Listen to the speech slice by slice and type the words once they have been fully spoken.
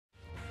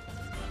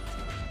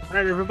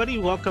Alright everybody,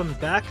 welcome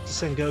back to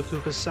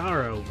Sengoku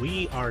BASARA.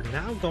 We are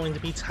now going to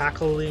be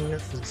tackling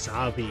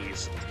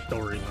Xavi's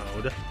story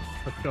mode.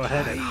 Let's go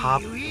ahead and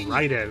hop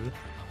right in.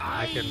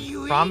 I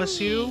can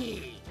promise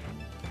you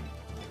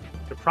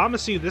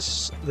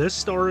this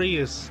story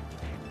is,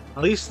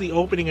 at least the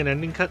opening and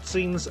ending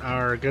cutscenes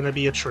are gonna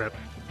be a trip.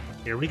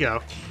 Here we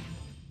go.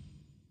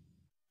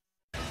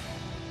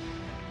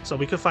 So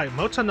we could fight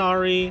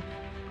Motonari,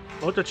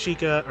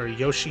 Motochika, or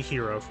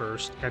Yoshihiro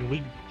first, and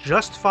we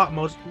just fought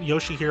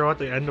Yoshihiro at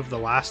the end of the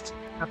last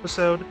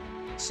episode.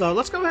 So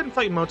let's go ahead and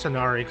fight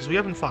Motonari, because we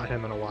haven't fought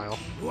him in a while.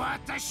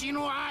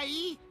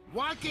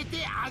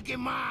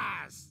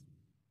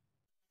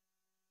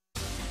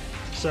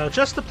 So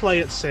just to play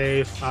it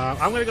safe,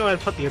 I'm going to go ahead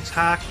and put the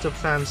attack,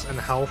 defense, and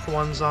health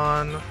ones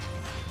on.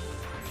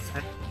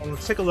 And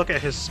let's take a look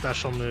at his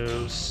special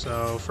moves.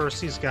 So first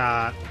he's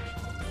got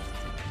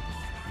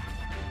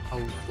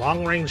a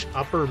long-range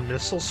upper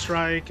missile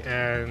strike,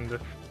 and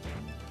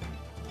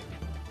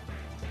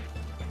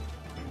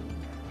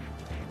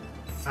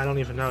I don't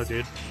even know,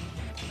 dude.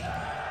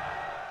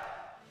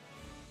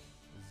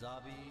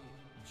 Xavi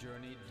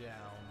journeyed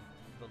down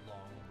the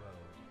long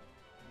road,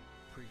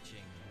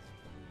 preaching his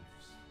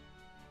beliefs.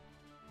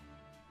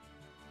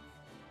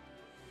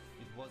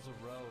 It was a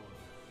road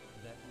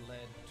that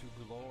led to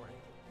glory,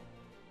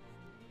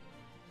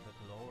 the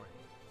glory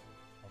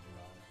of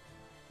love.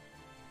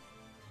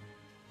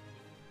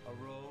 A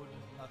road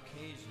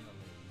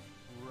occasionally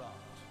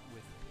wrought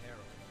with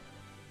peril.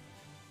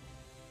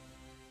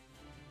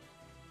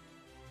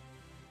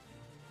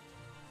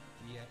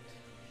 Yet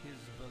his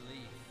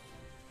belief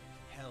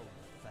held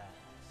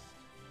fast.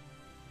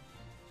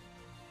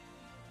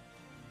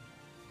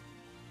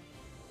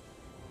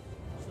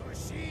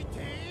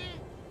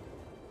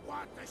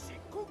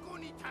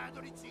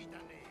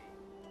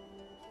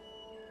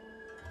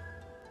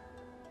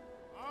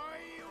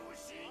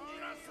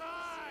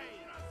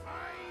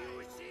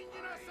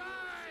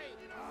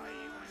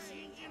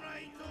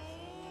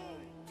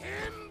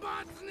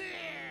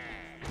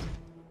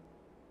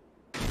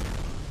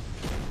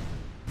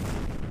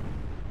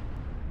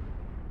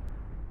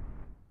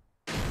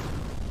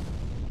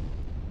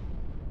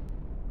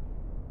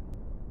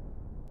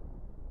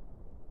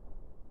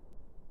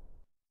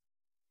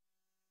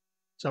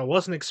 So I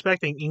wasn't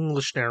expecting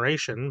English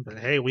narration, but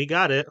hey, we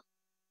got it.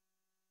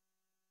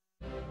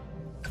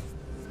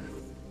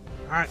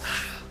 Alright,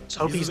 let's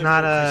hope he's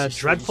not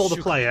dreadful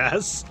to play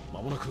as,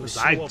 because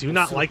I do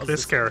not like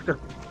this character.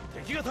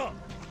 Yeah.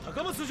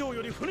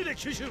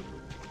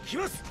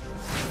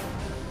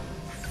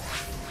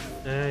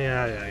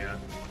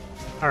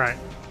 Alright.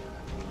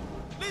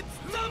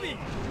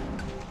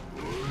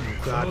 Oh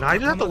god, now I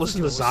just have to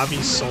listen to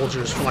Xavi's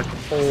soldiers for like the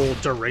whole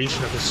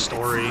duration of his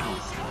story.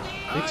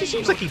 It just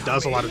seems like he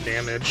does a lot of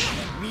damage.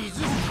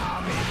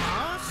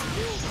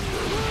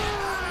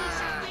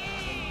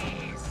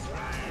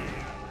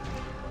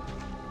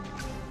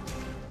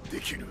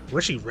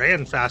 Wish he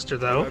ran faster,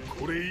 though.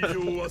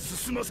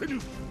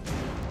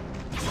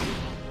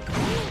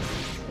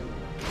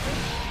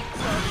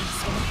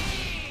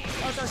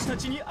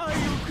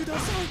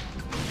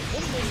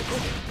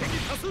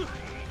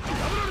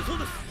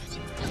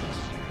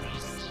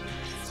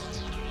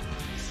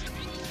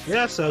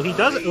 Yeah, so he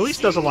does at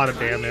least does a lot of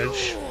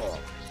damage.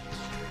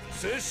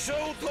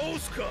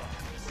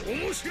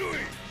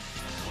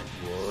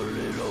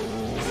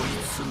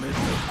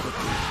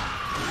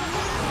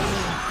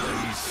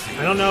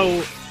 I don't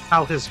know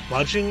how his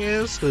budging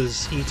is,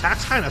 because he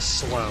attacks kind of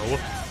slow.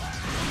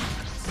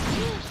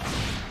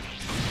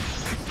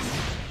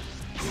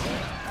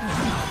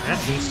 Yeah,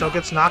 he still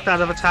gets knocked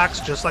out of attacks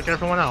just like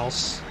everyone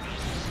else.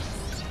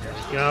 There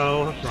we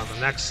go. We're on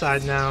the next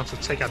side now, so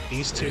take out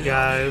these two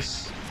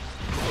guys.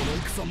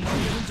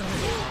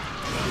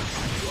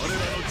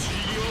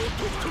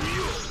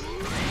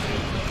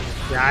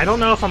 Yeah, I don't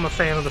know if I'm a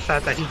fan of the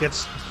fact that he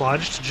gets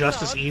budged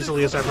just as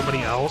easily as everybody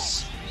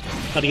else,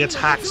 but he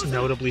attacks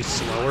notably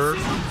slower.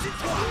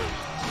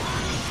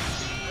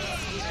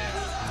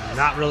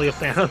 Not really a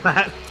fan of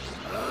that.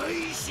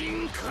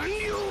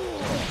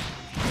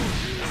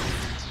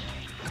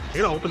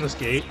 You gonna open this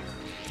gate?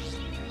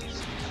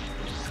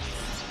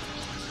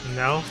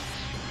 No?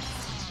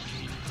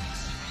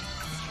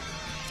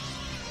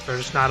 They're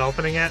just not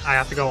opening it? I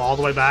have to go all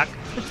the way back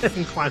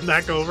and climb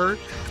back over?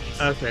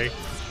 Okay.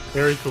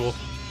 Very cool.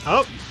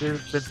 Oh,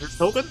 did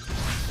this open?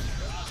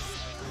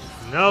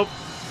 Nope.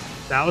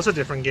 That was a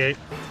different gate.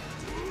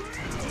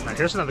 Alright,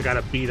 here's another guy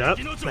to beat up,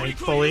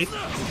 thankfully.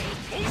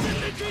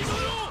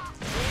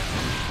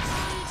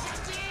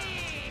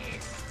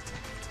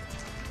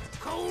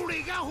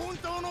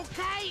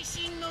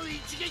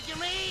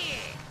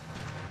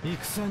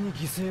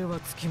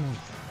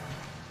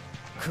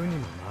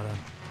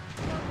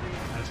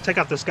 Let's take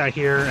out this guy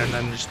here and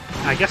then just,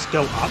 I guess,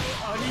 go up.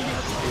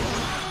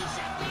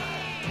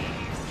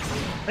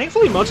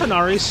 Thankfully,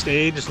 Motonari's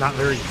stage is not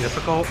very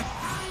difficult.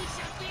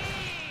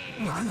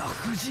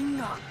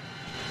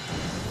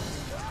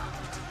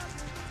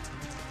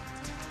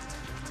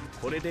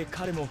 これで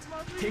彼も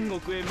天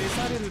国へ召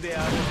されるであ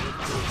ろう。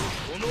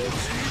この血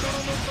泥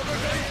の戦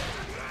い、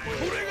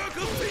これが合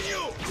戦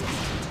よ。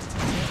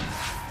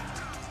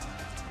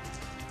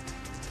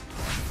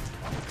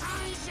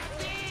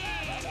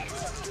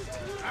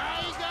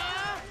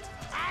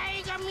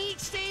愛が満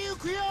ちてゆ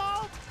くよ。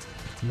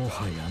も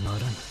はやなら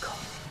ぬか。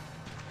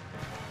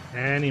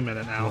 Any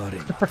minute now. 我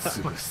に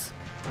潰す。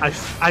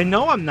 I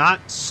know I'm not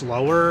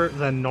slower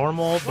than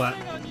normal, but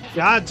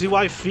God, do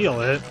I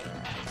feel it.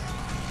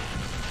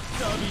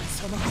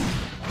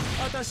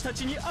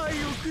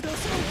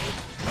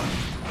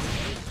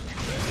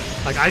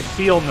 Like, I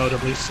feel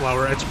notably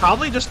slower. It's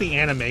probably just the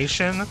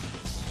animation.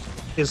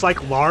 His,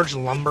 like, large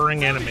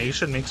lumbering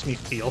animation makes me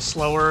feel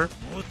slower.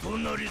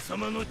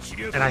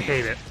 And I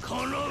hate it.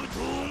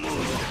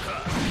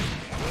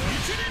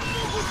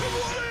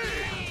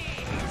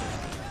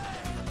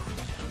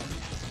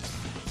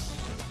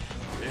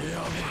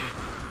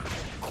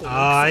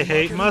 I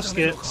hate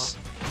muskets.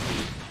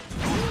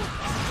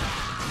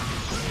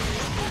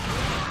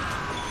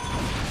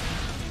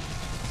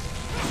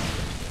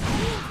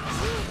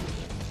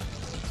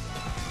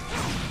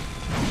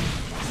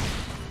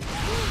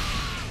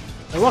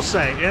 I will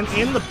say,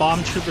 in the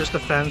bomb troopers'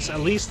 defense,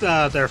 at least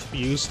their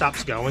fuse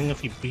stops going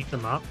if you beat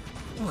them up.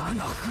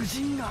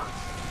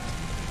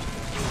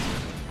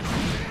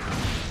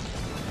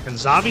 And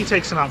Xavi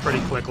takes him out pretty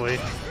quickly.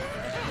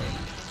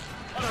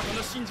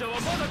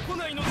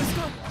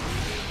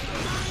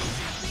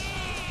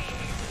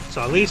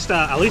 So at least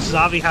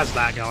Xavi has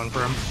that going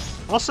for him.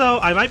 Also,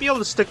 I might be able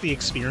to stick the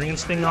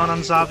experience thing on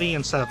Xavi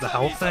instead of the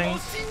health thing.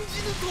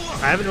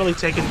 I haven't really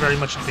taken very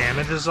much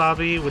damage as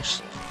Xavi,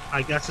 which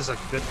I guess is a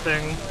good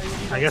thing.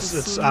 I guess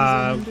it's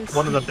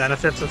one of the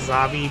benefits of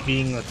Xavi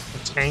being a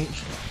tank.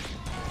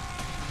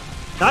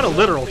 Not a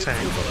literal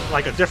tank, but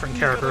like a different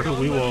character who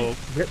we will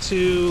get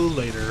to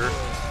later.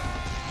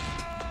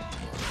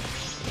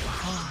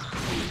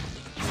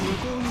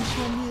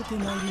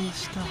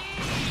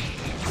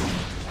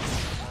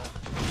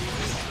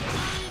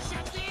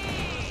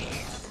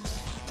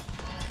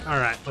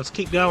 Alright, let's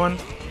keep going.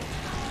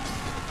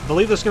 I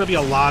believe there's going to be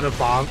a lot of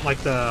bomb, a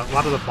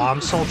lot of the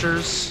bomb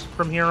soldiers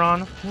from here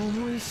on.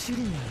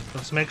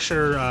 Let's make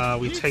sure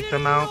we take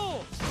them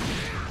out.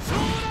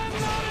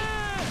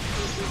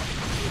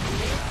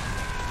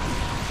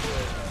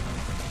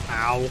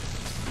 Ow.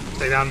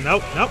 Stay down.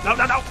 Nope, nope, no,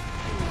 no, no!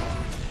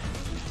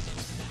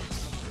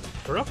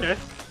 We're okay.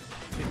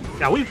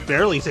 Yeah, we've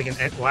barely taken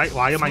it. Why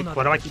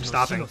do I keep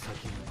stopping?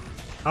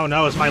 Oh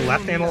no, is my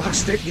left analog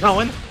stick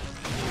going?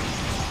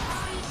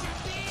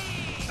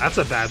 That's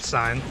a bad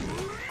sign.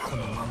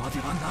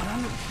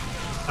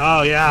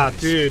 Oh yeah,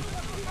 dude.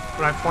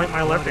 When I point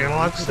my left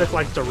analog stick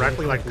like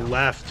directly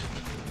left.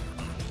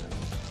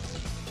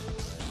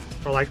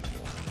 Or like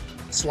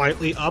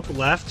slightly up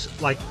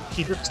left, like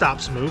he just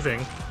stops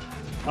moving.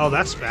 Oh,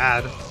 that's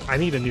bad. I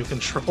need a new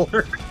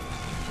controller.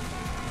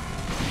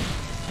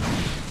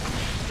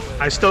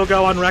 I still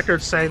go on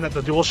record saying that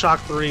the DualShock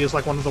 3 is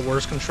like one of the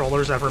worst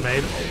controllers ever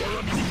made.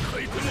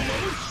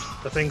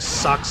 The thing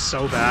sucks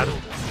so bad.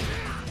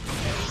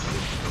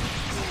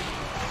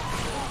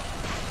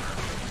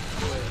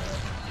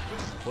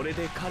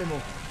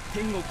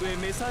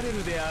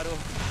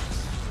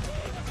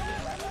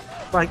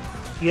 Like,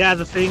 yeah,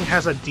 the thing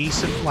has a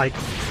decent, like,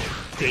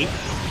 shape.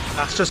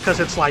 That's just because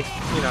it's like,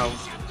 you know,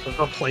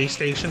 the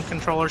PlayStation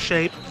controller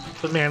shape.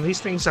 But man,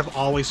 these things have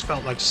always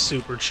felt like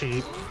super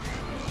cheap.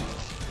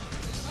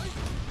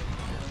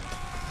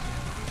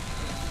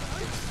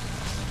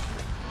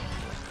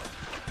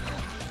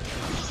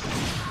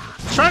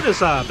 Let's try this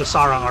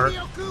Basara art.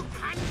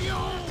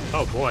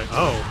 Oh boy.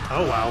 Oh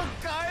wow.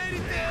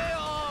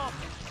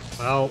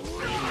 Well,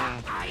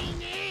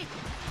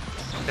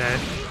 okay.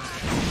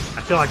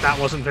 I feel like that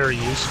wasn't very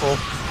useful.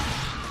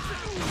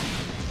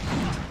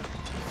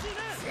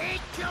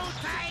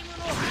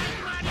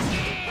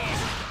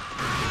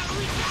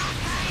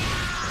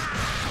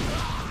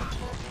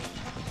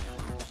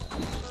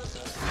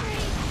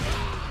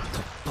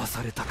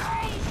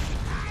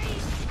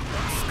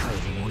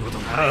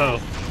 Oh,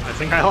 I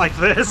think I like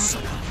this.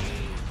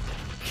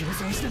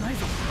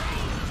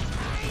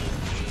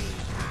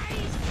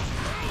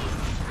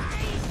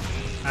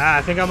 Ah,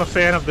 I think I'm a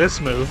fan of this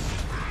move.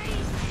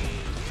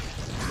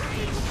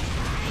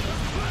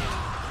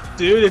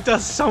 Dude, it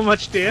does so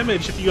much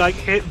damage if you like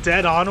hit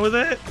dead on with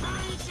it.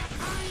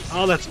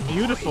 Oh, that's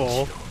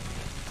beautiful.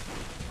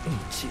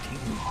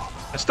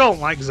 I still don't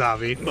like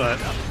Xavi, but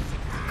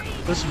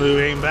this move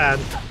ain't bad.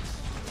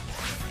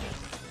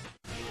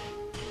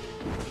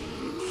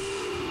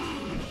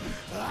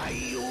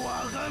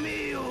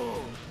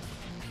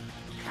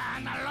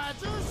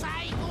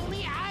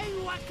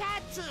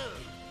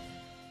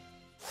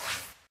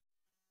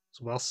 It's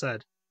well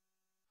said.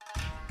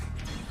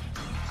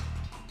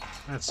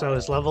 And so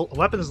his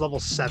weapon is level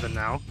 7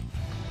 now.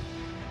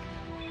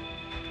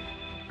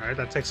 Alright,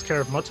 that takes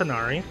care of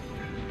Motonari.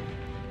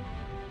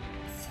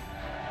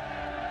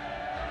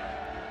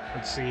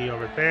 Let's see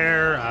over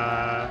there.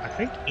 I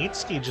think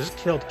Itsuki just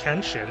killed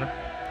Kenshin.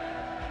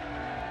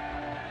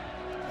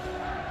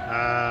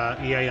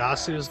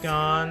 Ieyasu's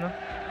gone.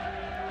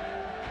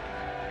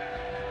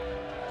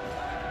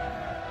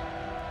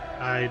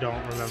 I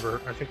don't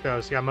remember. I think that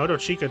was... Yeah,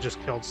 Motochika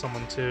just killed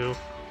someone, too.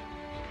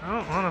 I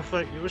don't want to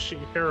fight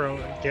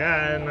Yoshihiro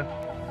again.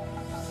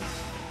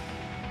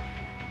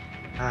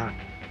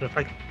 If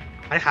I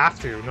have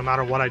to, no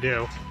matter what I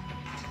do.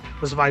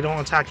 Because if I don't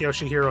attack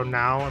Yoshihiro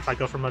now, if I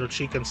go for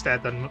Motochika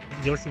instead, then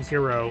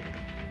Yoshihiro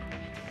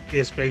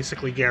is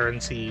basically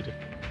guaranteed.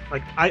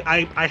 Like,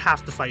 I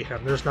have to fight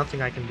him. There's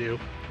nothing I can do.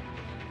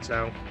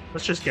 So,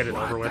 let's just get it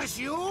over with.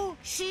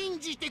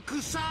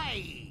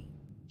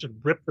 Just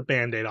rip the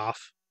band-aid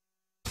off.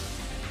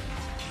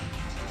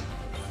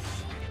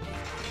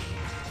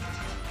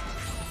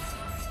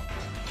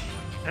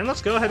 And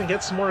let's go ahead and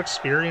get some more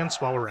experience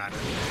while we're at it.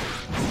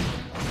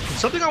 And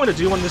something I want to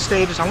do on this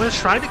stage is I want to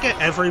try to get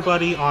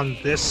everybody on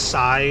this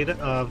side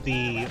of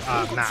the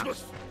map.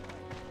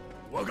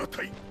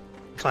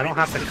 So I don't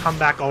have to come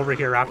back over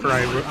here after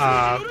I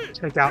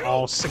take out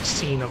all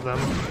 16 of them.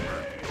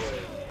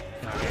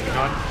 Okay, you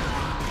know what?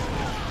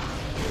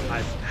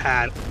 I've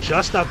had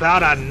just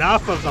about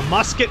enough of the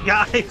musket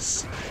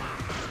guys.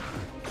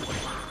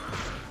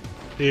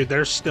 Dude,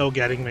 they're still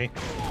getting me.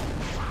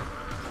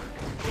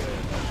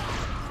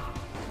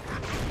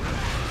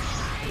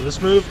 This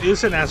move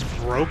isn't as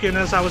broken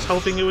as I was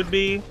hoping it would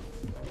be.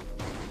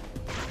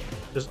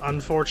 Just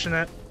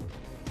unfortunate.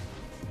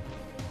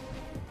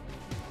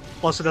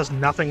 Plus, it does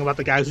nothing about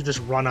the guys who just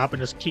run up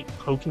and just keep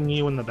poking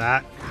you in the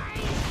back.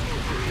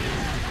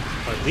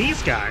 But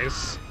these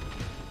guys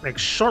make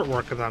short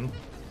work of them.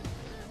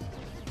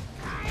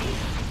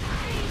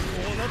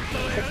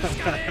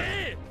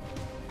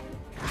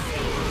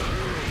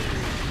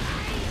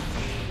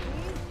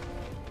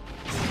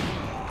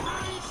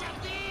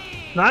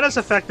 Not as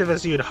effective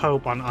as you'd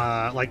hope on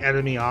like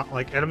enemy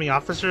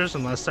officers,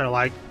 unless they're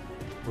like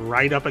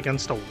right up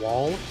against a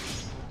wall.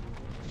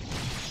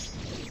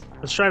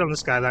 Let's try it on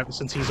this guy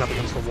since he's up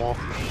against the wall.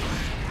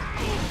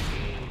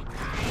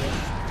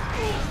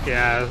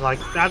 Yeah, like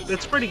that.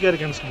 It's pretty good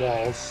against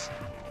walls.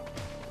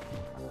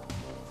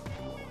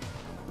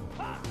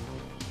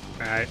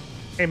 Alright.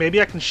 Hey,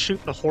 maybe I can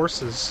shoot the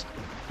horses.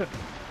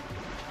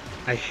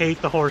 I hate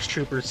the horse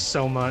troopers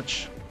so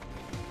much.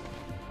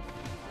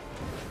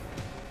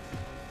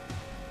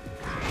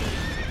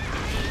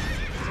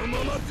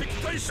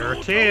 Sure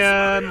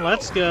can.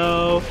 Let's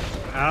go.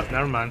 Oh,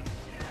 never mind.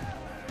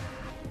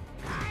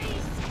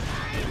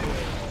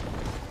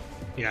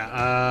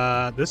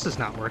 Yeah, this is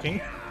not working.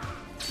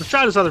 Let's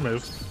try this other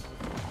move.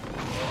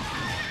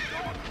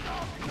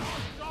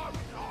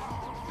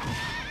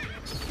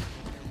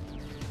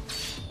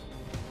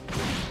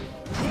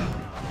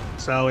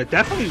 So it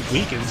definitely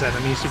weakens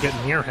enemies who get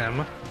near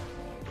him.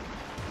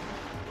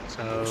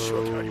 So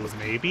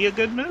maybe a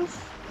good move?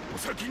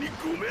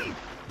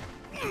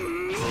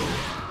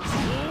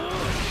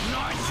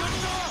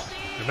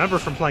 Remember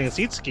from playing as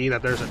Itsuki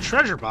that there's a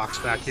treasure box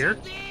back here.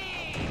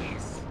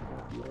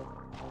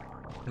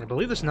 And I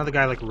believe there's another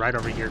guy like right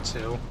over here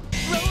too.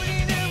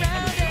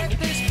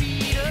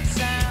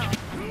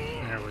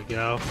 There we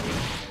go.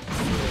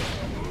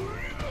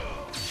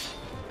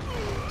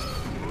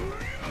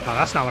 Oh,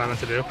 that's not what I meant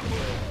to do.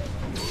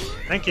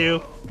 Thank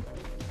you.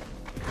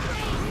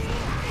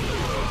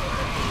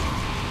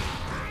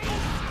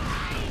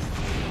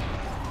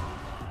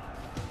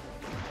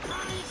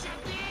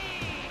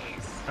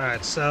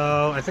 Alright,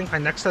 so I think my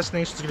next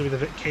destination is going to be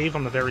the cave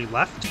on the very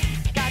left.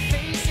 I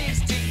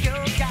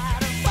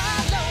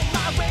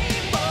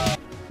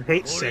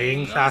hate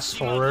saying fast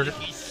forward,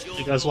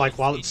 because like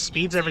while it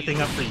speeds everything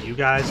up for you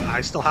guys,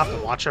 I still have to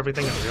watch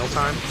everything in real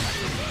time.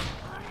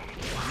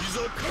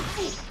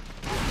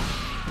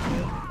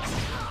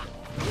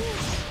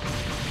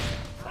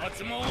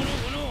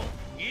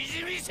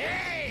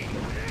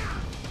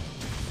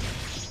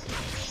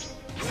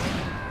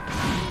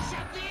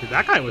 Dude,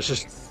 that guy was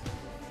just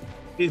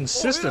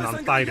insistent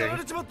on fighting.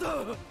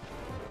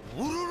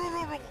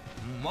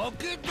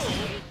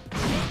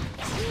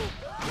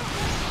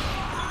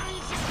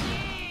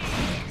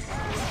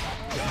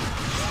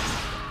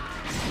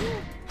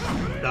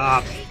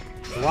 Stop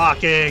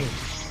blocking.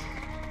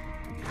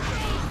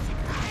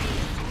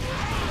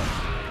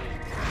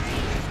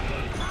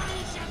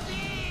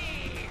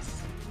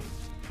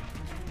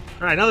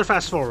 Alright, another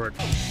fast forward.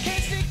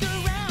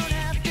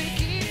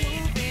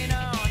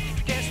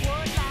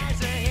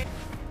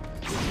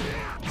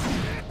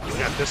 We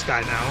got this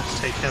guy now. Let's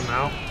take him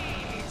out.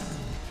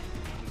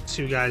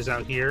 Two guys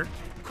out here.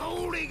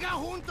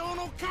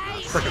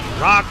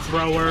 Frickin' rock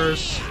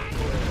throwers.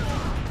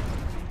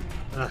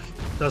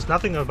 Does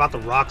nothing about the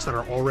rocks that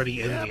are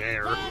already in the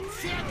air.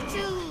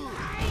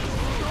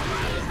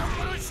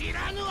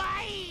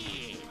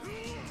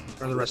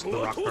 Or the rest of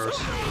the rock throwers.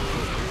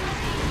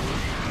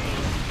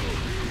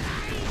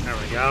 There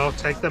we go.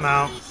 Take them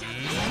out.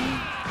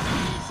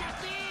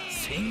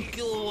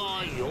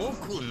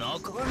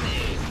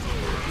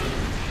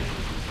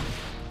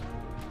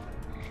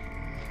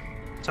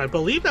 So I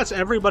believe that's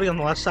everybody on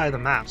the left side of the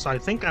map, so I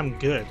think I'm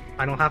good.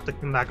 I don't have to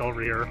come back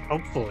over here,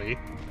 hopefully.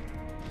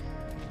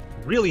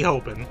 really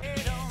hoping.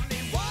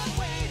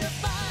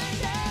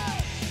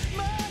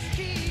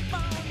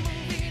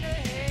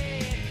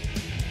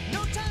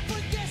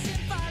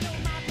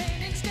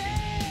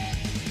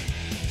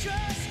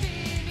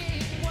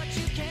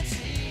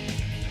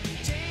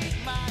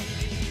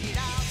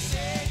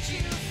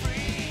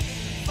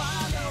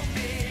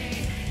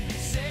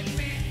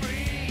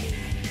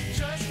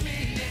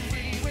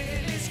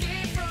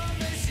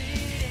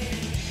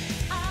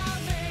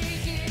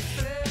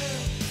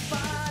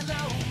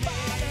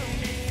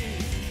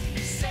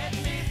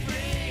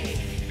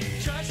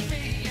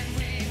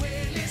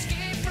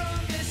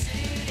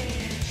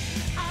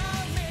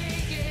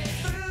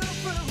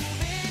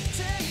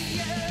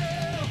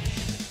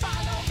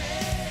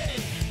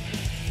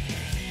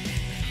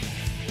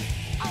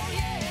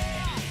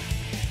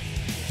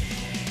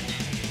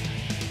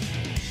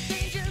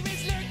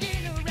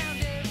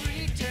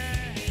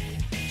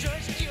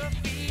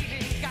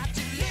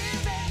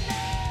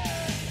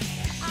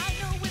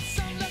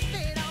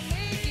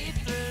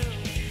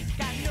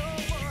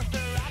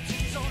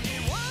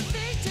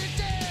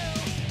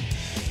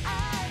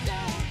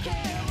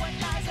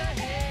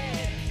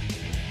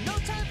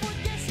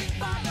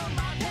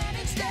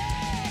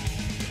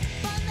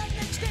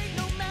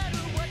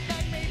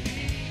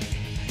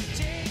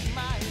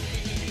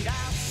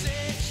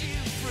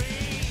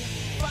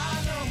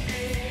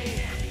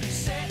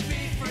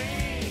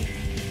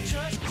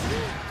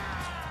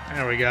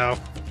 There we go.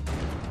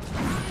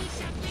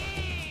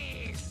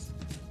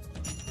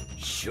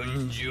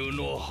 春秋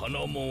の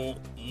花も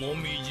も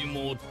みじ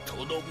も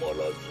とどまら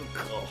ず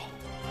か。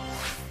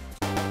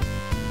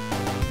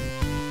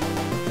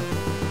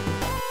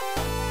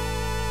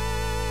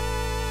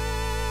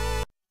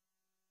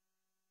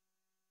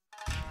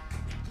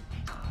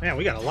Man,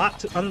 we got a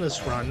lot on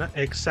this run,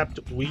 except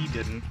we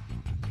didn't.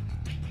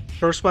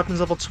 First weapon's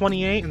level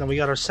 28, and then we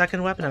got our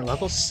second weapon at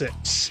level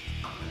 6.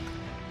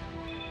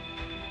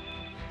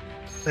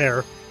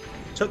 There.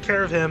 Took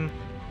care of him.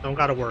 Don't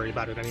gotta worry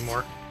about it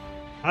anymore.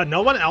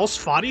 No one else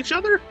fought each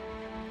other?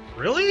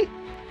 Really?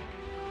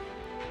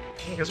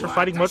 I guess we're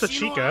fighting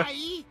Motochika.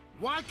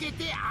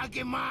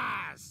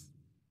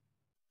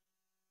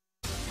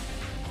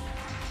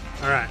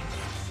 Alright.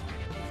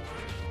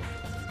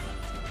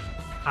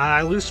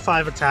 I lose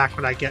 5 attack,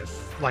 but I get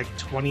like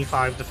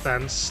 25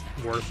 defense.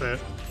 Worth it.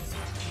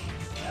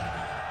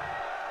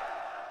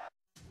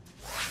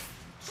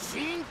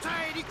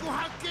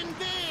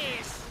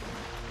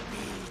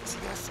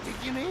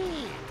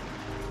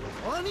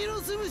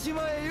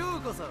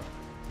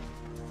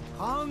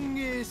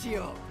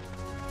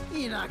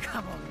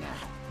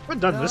 I haven't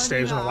done this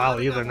stage in a while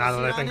either, now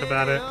that I think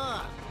about it.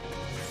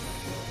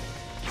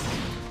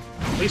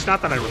 At least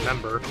not that I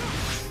remember.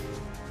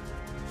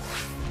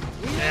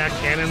 Yeah,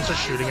 cannons are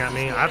shooting at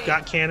me. I've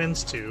got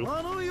cannons too.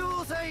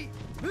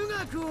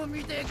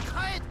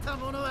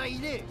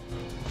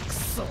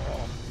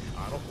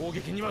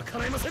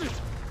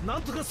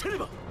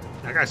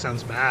 That guy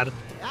sounds mad.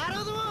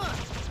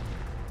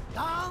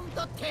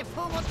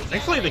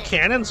 Thankfully, the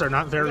cannons are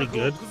not very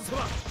good.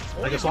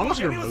 Like, as long as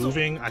you're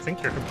moving, I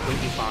think you're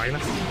completely fine.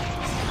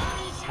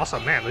 Also,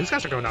 man, these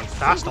guys are going down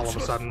fast all of a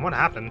sudden. What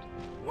happened?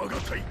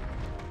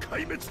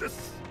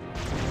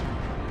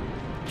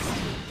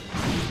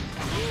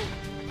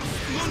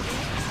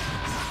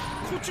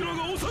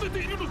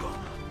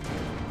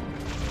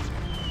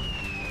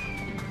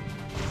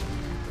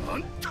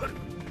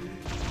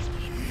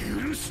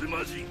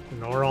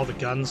 Ignore all the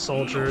gun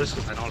soldiers,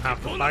 because I don't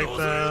have to fight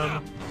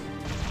them.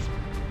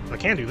 I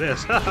can do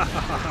this.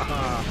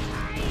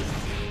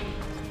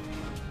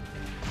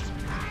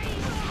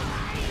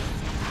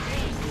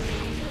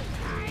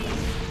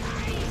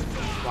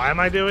 Why am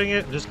I doing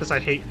it? Just because I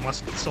hate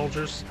musket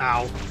soldiers?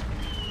 Ow.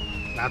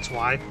 That's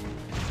why.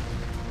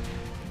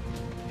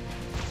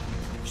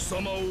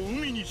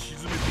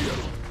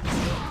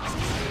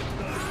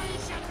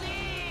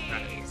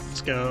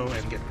 Let's go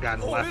and get the guy on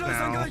the left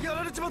now.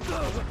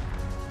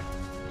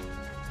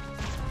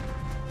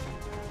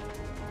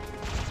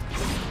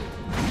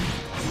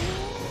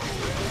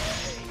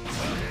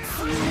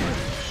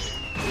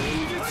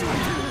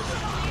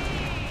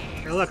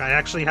 Hey, look, I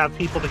actually have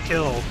people to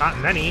kill. Not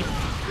many.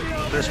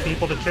 There's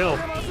people to kill.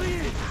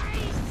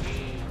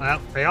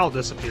 Well, they all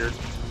disappeared.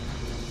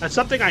 That's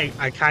something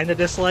I kind of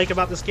dislike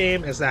about this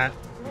game, is that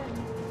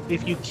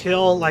if you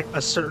kill like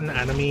a certain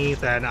enemy,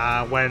 then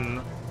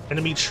when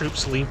enemy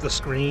troops leave the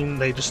screen,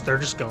 they're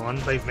just gone.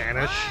 They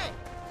vanish.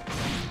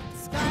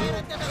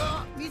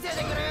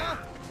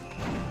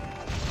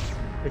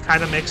 It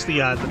kind of makes the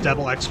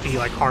double XP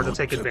like hard to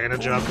take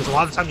advantage of, because a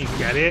lot of the time you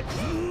get it,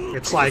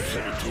 it's like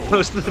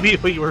most of the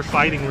people you were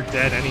fighting were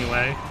dead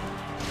anyway.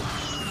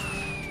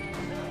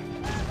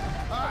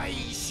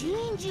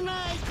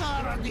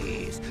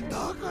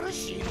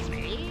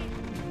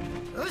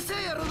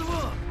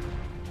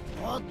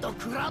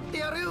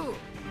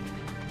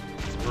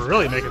 We're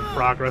really making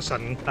progress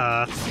on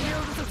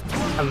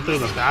coming through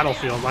the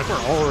battlefield. Like, we're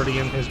already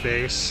in his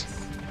base.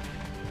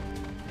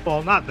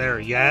 Well, not there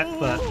yet,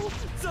 but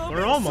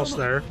we're almost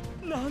there.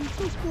 なん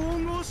と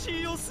神々し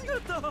いお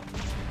姿。は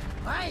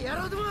い野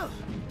郎ども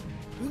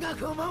うま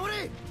くを守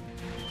れ。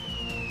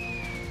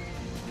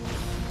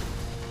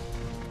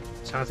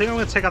 So I think I'm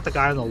gonna take out the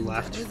guy on the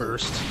left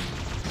first.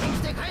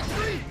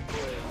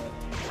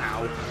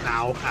 Ow,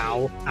 ow,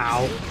 ow,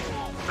 ow,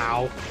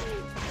 ow.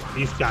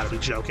 You've gotta be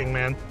joking,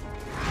 man.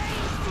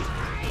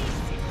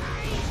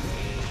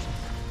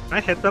 Can I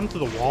hit them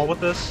through the wall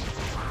with this?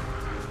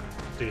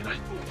 Dude, I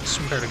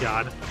swear to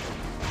God.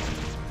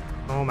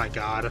 Oh my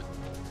God.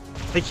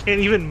 They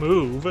can't even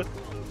move.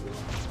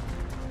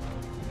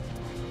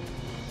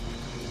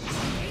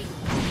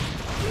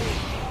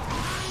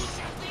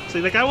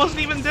 See, that guy wasn't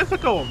even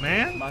difficult,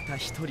 man. また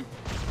一人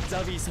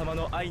ザビー様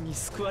の愛に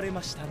救われ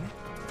ましたね。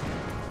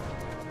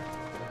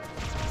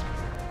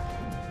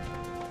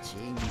ち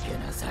んけ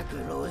な策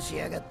浪し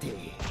やがって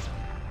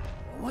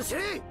面白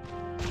い。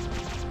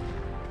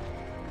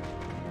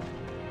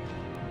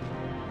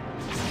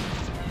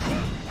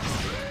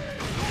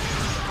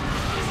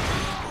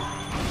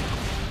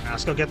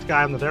 Let's go get the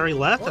guy on the very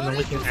left, and then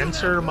we can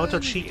enter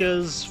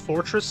Motochika's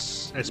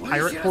fortress, his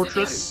pirate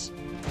fortress.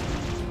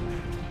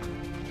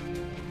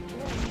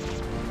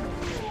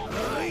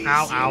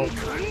 Ow, ow.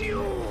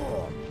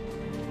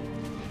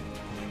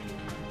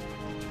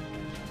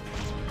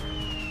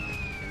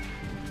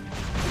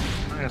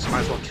 I guess I might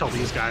as well kill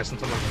these guys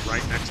since I'm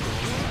right next to them.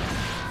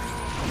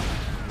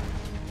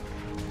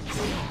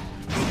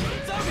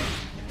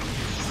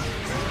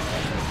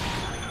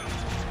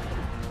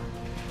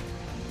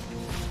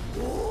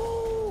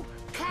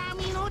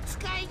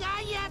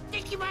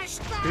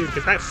 Dude,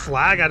 get that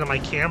flag out of my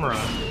camera.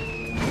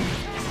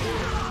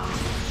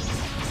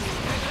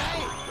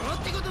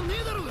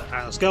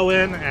 Alright, let's go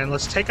in and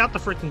let's take out the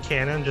freaking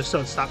cannon just so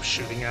it stops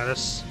shooting at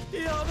us.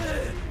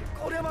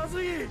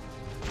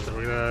 So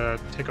we're gonna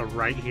take a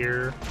right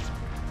here.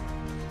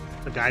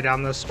 The guy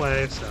down this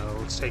way, so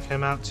let's take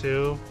him out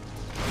too.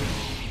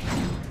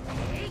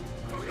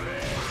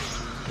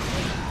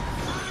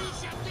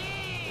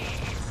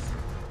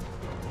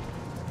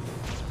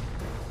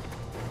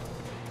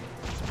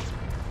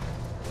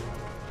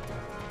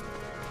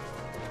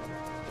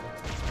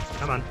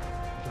 Come on.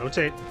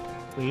 Rotate.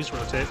 Please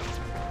rotate.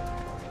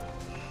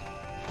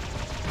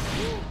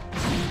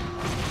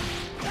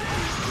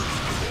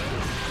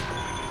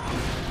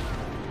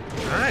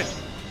 Alright.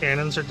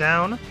 Cannons are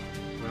down.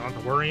 We don't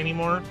have to worry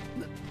anymore.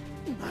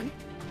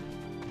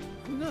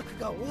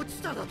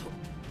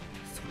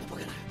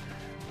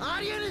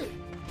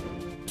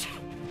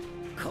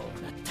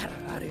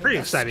 Pretty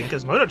exciting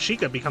because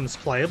Motochika becomes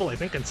playable, I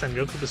think, in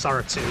Sengoku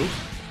BASARA 2.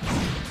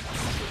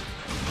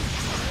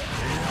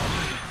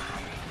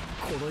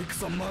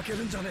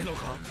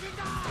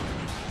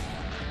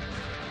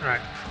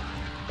 Alright,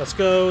 let's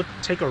go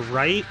take a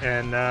right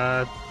and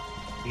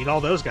beat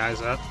all those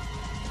guys up.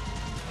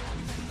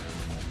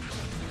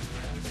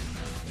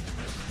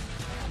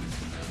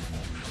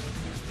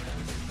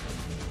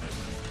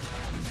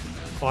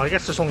 Well, I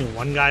guess there's only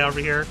one guy over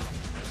here.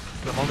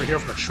 I'm over here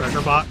for the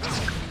treasure box.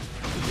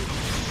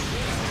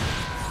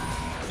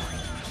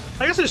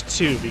 I guess there's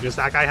two because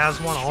that guy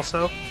has one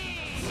also.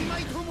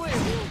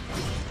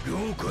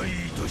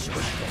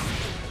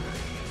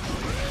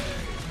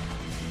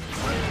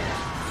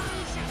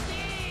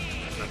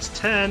 That's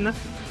 10.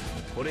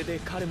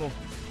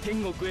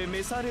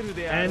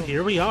 And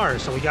here we are.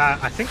 So we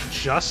got, I think,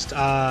 just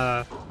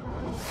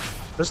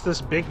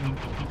this big.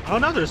 Oh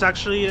no, there's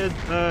actually a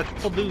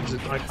couple dudes,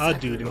 like a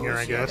dude in here,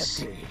 I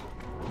guess.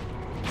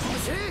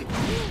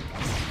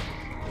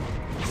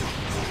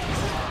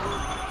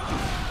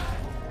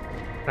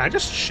 Can I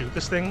just shoot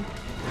this thing?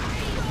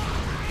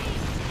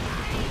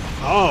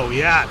 Oh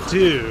yeah,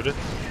 dude.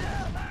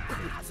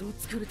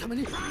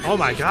 Oh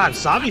my God,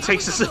 Xavi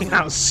takes this thing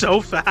out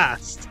so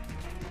fast.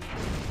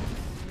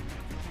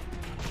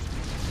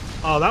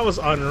 Oh, that was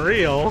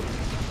unreal.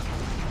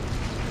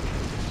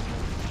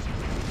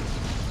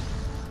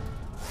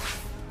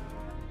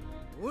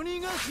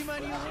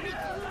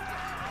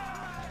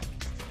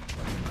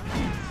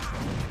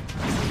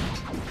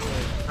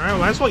 Alright,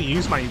 might as well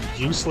use my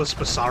useless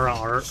Basara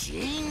art.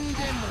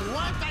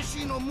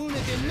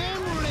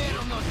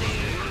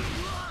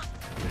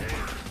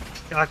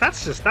 Yeah, like,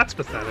 that's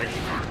pathetic.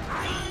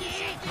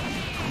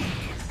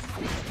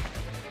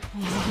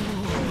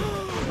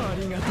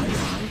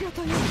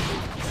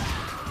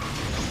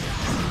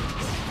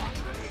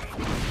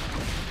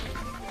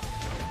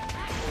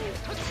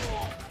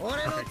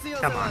 Okay,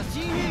 come on.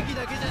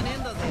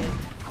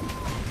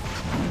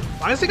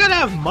 Why does he gotta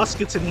have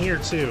muskets in here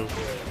too?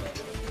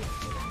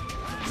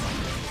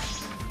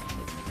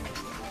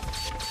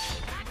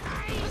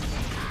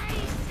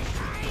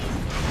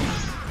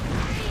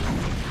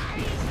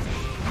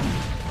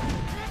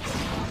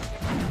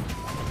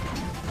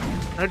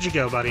 Where'd you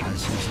go, buddy?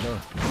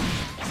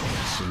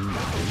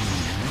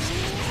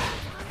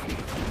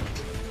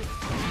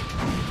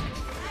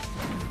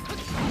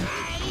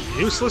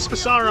 Useless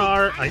Basara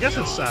art. I guess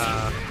it's,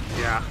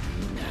 yeah.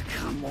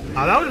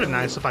 Oh, that would've been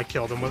nice if I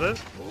killed him with it.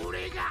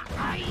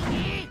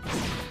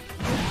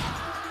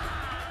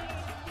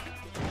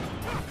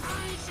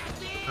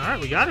 Alright,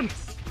 we got him.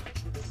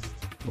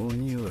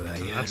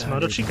 That's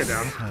Motochika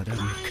down.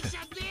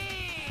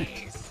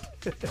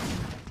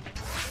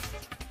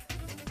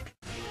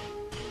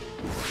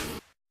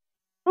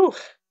 Whew.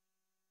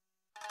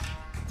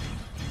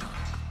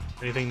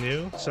 Anything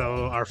new?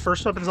 So our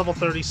first weapon's level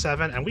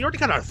 37, and we already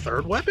got our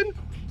third weapon?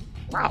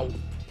 Wow.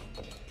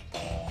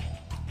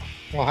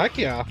 Well, heck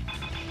yeah.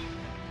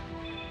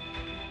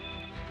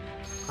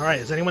 Alright,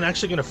 is anyone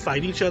actually going to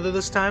fight each other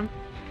this time?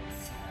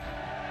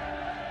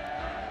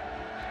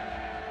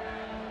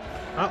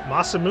 Oh,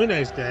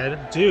 Masamune's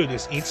dead. Dude,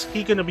 is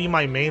Itsuki going to be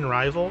my main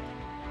rival?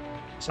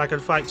 So I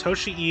could fight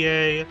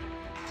Toshiie,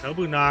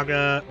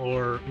 Nobunaga,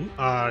 or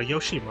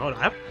Yoshimoto.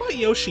 I haven't fought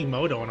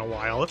Yoshimoto in a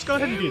while. Let's go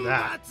ahead and do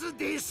that.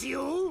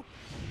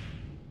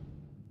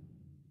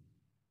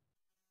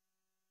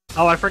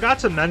 Oh, I forgot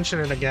to mention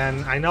it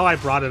again. I know I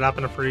brought it up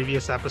in a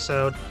previous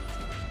episode.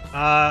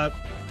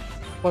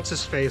 What's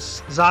his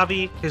face?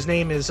 Xavi. His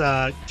name is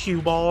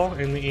Q-Ball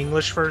in the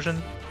English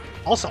version.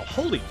 Also,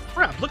 holy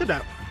crap, look at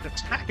that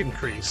attack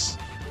increase.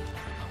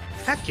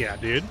 Heck yeah,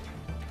 dude.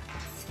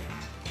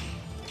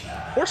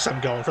 Of course I'm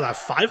going for that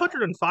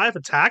 505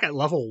 attack at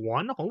level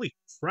 1. Holy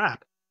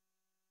crap.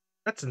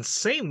 That's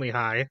insanely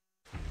high.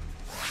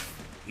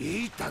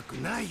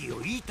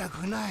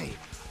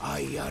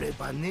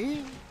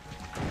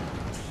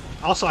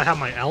 Also, I have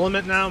my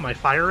element now, my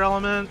fire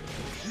element.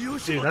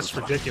 Dude, that's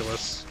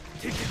ridiculous.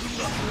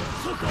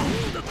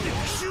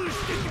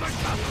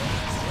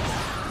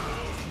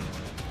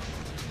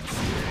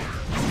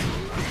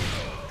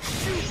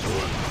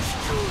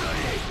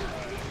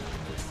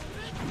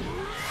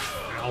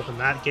 Open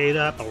that gate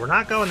up, but we're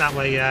not going that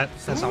way yet,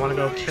 since I want to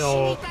go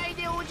kill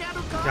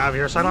Xavi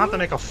here, so I don't have to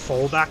make a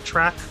full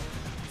backtrack.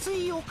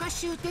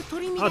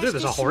 Oh, dude,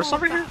 there's a horse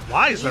over here?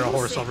 Why is there a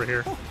horse over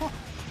here?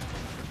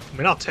 I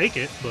mean, I'll take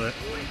it, but...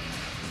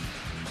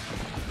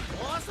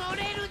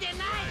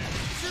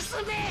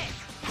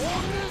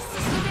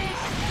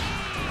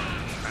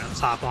 Alright, let's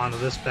hop onto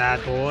this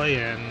bad boy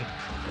and...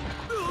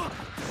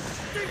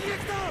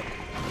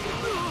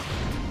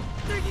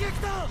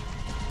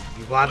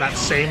 I'm glad that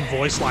same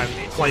voice line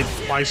played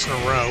twice in a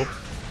row.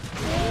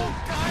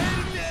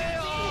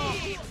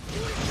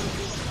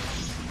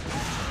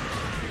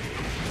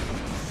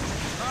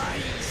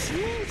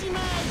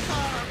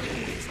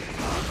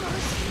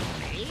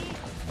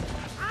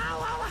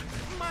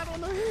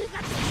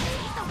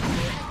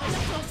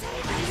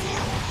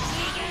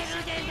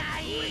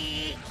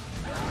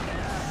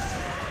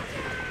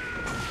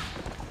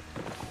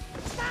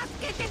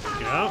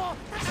 Go.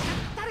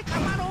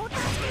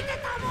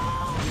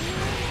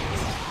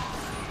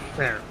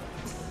 There.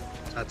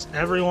 That's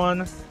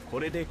everyone.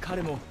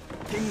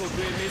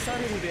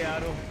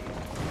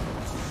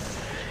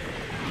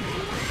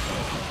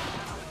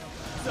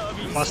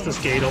 Bust this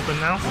gate open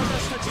now.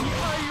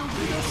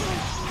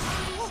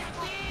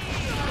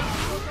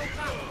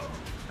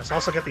 Let's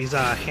also get these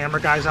hammer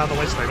guys out of the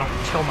way so they don't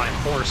kill my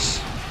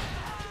horse.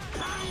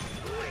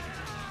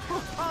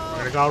 We're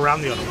gonna go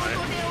around the other way.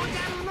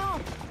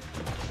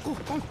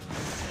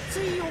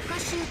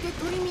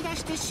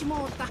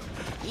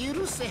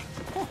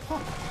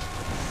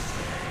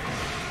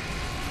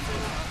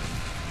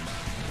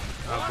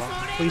 Oh, well,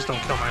 please don't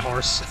kill my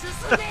horse.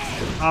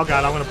 Oh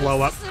god, I'm gonna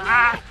blow up.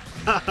 Ah!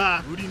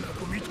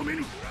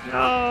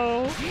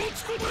 No!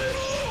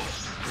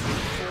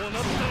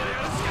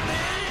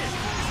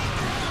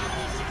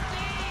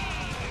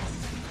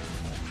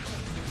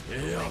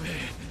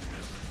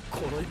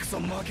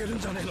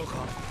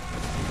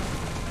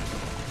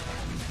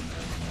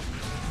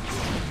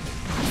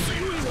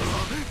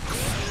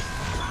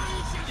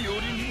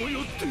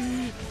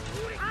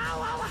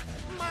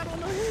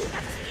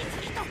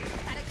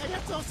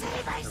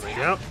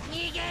 Yep.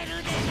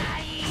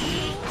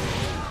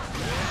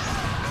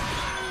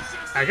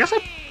 I guess I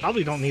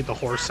probably don't need the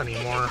horse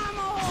anymore.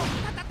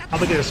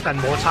 Probably gonna spend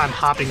more time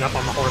hopping up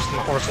on the horse, and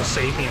the horse will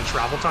save me in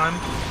travel time.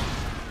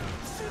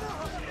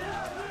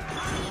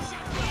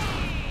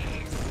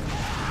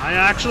 I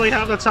actually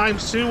have the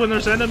times too when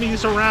there's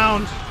enemies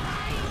around.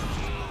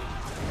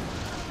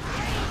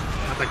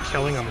 Not that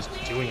killing them is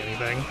doing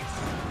anything.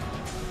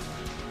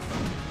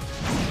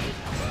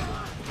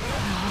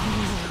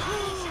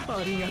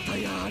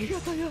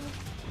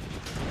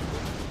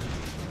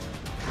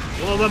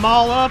 Blow them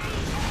all up!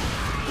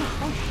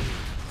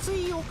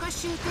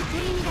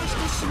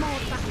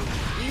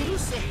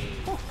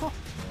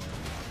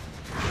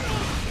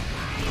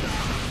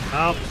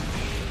 Oh.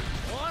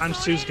 I'm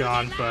Sue's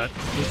gone, but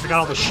at least I got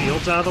all the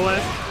shields out of the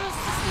way.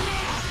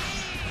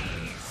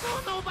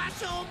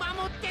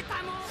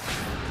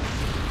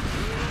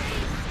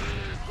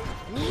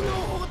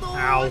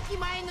 Ow.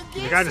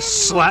 The guy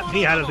just slapped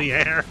me out of the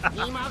air.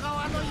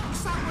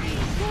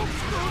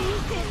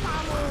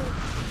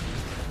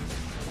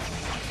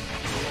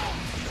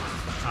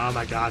 Oh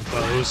my god,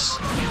 bows.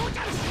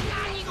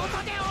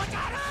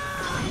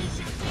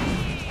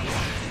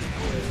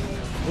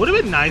 Would have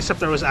been nice if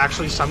there was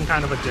actually some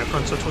kind of a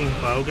difference between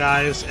bow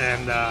guys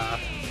and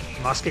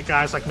musket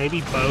guys. Like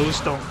maybe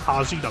bows don't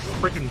cause you to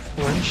freaking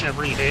flinch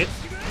every hit,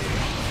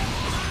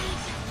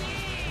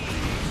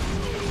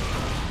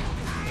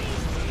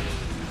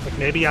 Like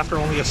maybe after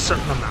only a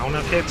certain amount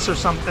of hits or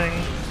something.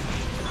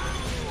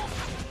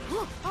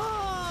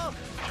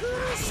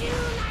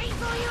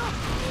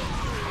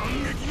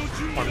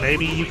 Or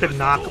maybe you could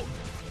knock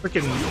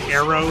freaking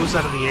arrows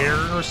out of the air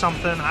or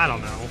something. I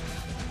don't know.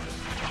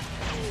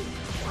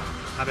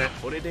 Not it.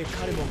 これで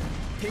彼も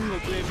天国へ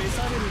召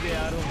されるで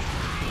あろう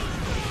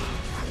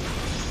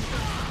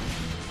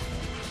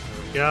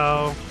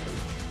Go.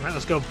 Alright,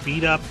 let's go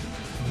beat up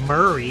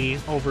Mori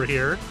over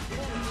here.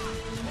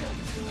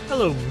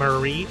 Hello,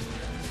 Mori.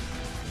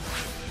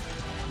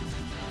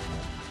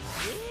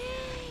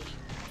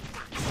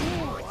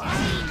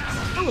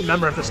 I don't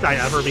remember if this guy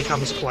ever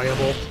becomes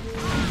playable.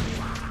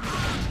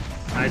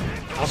 I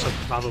also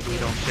probably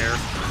don't care.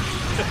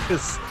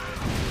 Because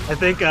I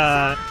think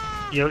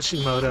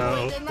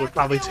Yoshimoto would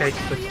probably take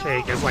the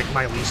cake as like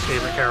my least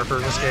favorite character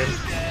in this game.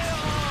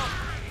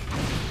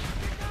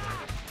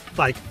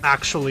 Like,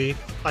 actually.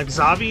 Like,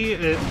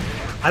 Xavi,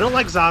 I don't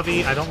like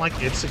Xavi, I don't like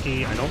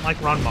Itsuki, I don't like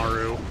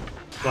Ranmaru,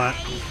 but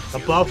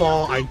above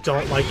all, I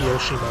don't like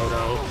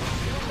Yoshimoto.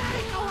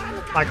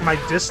 Like, my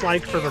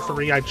dislike for the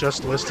three I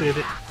just listed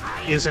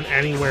isn't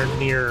anywhere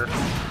near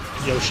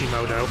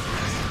Yoshimoto.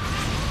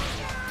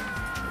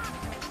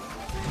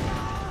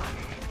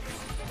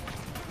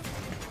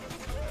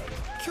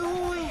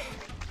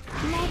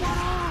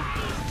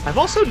 I've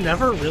also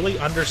never really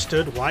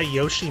understood why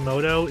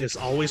Yoshimoto is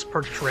always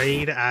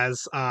portrayed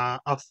as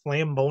a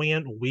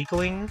flamboyant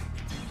weakling.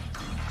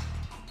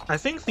 I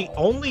think the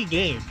only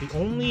game,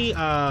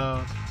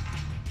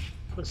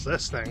 what's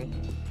this thing?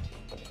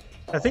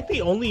 I think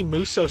the only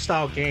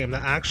Muso-style game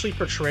that actually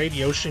portrayed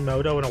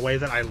Yoshimoto in a way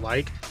that I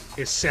like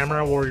is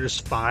Samurai Warriors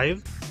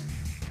 5,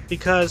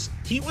 because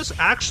he was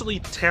actually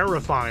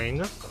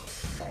terrifying,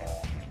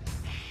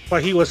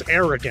 but he was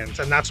arrogant,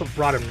 and that's what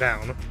brought him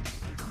down.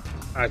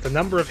 Alright, the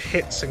number of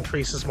hits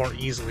increases more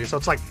easily, so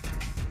it's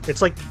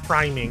like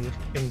priming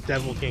in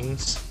Devil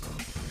Kings.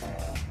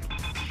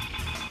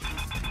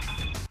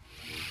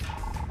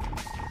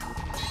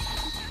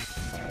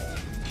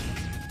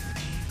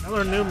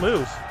 Another new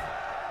move.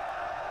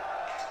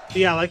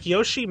 Yeah, like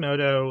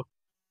Yoshimoto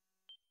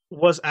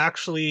was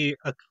actually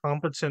a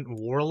competent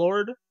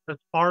warlord, as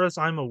far as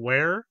I'm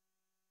aware.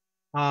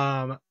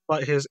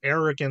 But his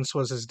arrogance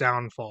was his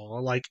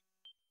downfall. Like,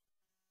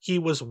 he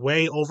was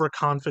way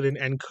overconfident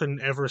and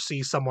couldn't ever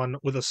see someone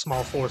with a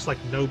small force like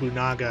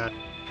Nobunaga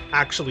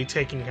actually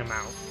taking him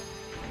out.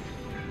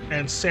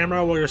 And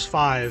Samurai Warriors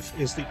 5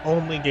 is the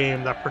only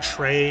game that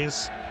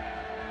portrays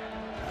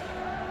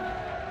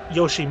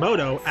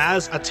Yoshimoto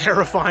as a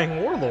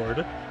terrifying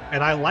warlord,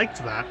 and I liked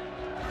that.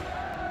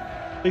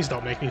 Please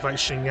don't make me fight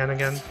Shingen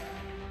again.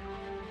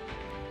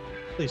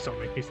 Please don't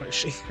make me fight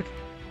Shingen.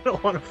 I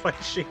don't want to fight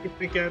Shingen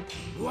again.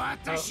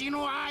 Let's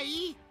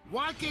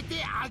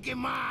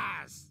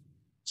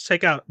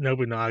take out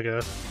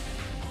Nobunaga.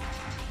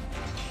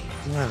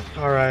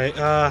 Alright,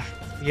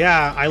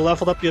 yeah, I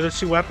leveled up the other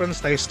two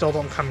weapons. They still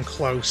don't come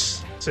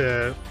close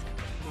to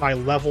my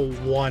level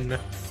 1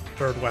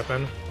 third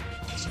weapon.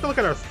 Let's take a look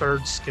at our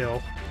third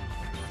skill.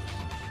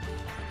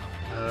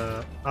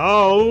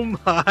 Oh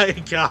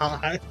my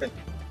god!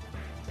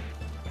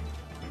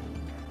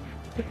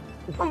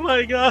 Oh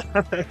my god!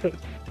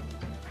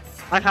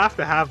 I have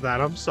to have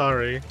that, I'm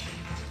sorry.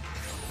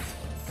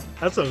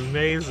 That's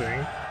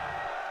amazing.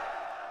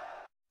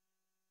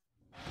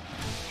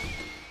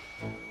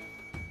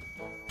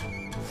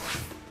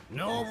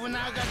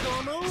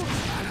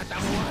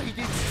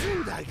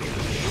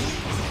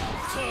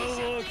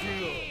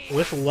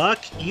 With luck,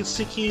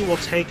 Itsuki will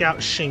take out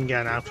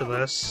Shingen after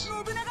this.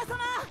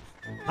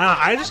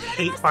 I just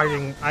hate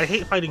fighting. I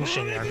hate fighting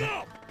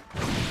Shingen.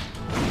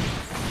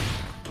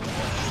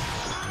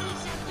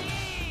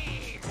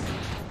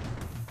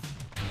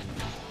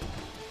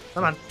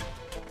 Come on.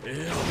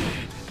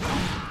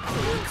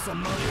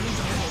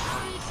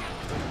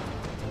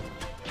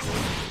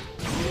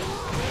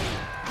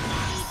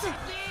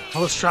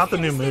 Oh, let's drop the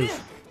new move.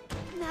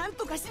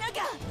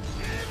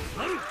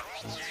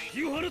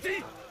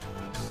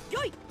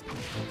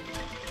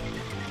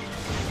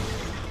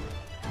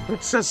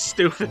 It's so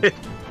stupid.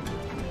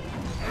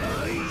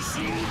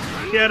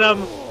 Get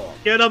him!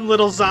 Get him,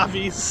 little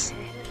zombies!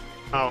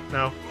 Oh,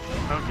 no.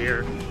 Oh,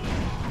 dear.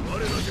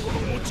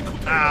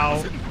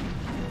 Ow.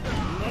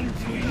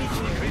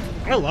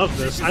 I love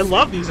this. I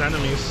love these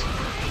enemies.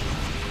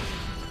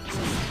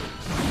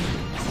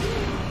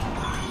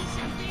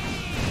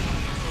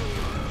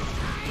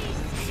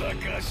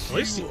 At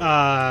least,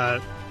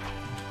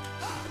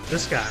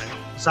 this guy,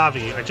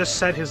 Xavi, I just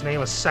said his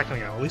name a second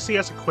ago. At least he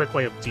has a quick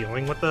way of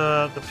dealing with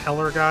the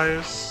pillar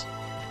guys.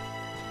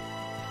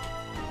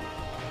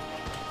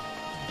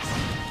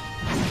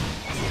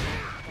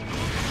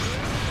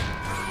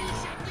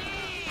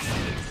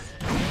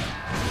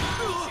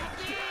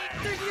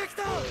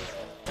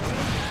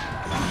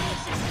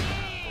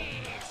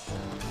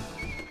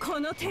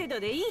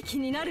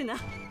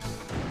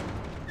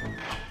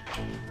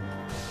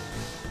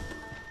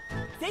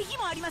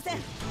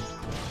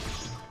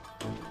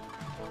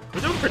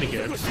 We're doing pretty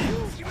good.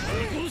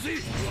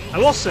 I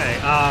will say,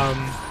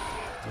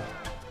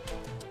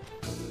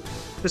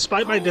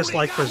 Despite my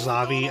dislike for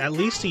Xavi, at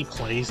least he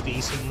plays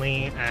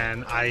decently,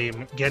 and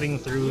I'm getting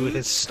through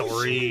his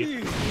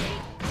story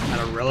at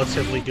a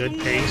relatively good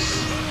pace.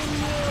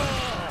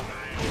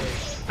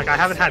 Like, I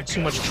haven't had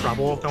too much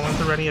trouble going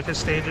through any of his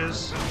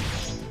stages.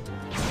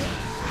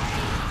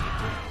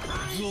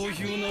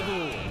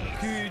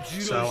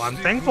 So I'm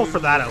thankful for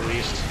that, at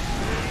least.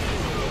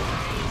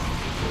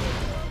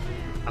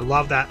 I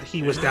love that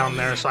he was down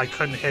there so I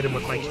couldn't hit him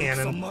with my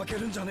cannon.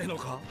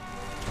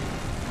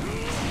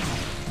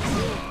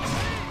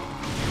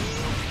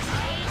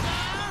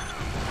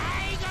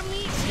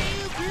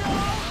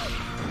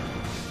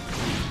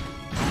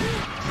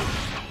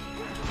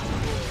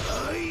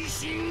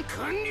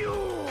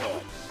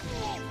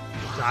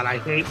 God, I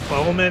hate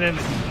bowmen and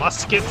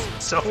muskets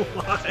so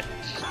much.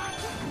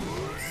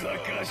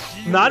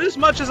 Not as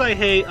much as I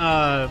hate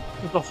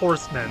the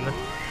horsemen.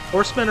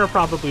 Horsemen are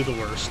probably the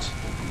worst.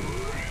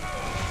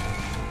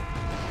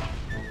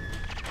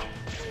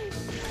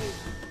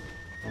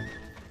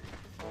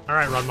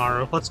 Alright,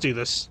 Ranmaru, let's do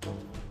this.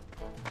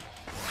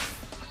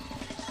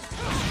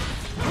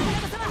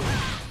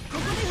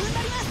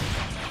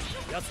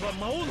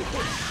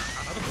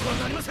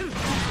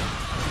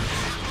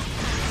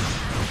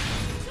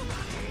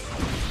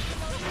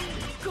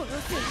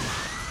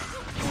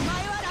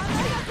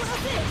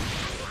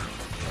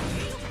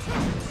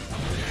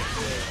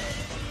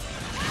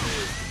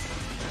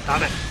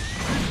 Got it.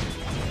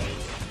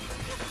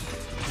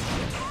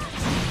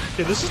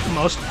 Dude, this is the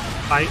most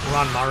fight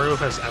Ranmaru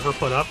has ever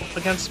put up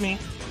against me.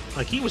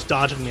 Like, he was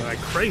dodging me like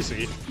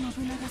crazy.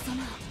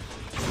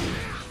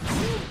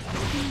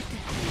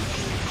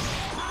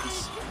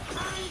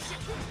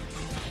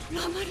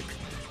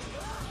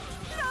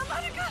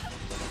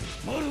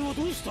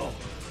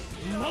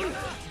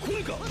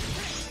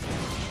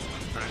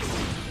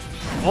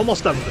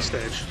 Almost done with the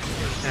stage.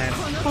 And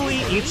hopefully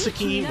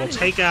Itsuki will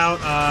take out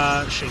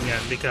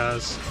Shingen,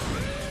 because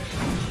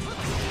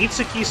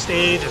Itsuki's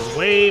stage is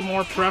way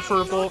more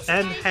preferable,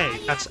 and hey,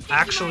 that's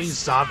actually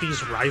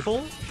Xavi's rival,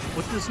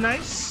 which is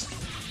nice.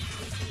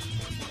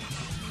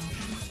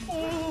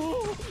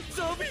 Oh,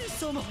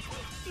 Xavi-sama!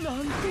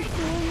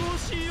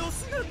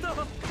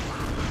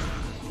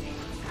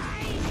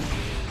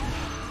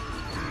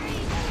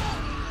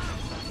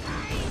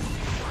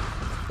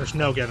 There's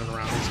no getting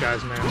around these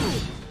guys,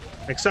 man.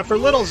 Except for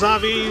little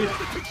Xavi!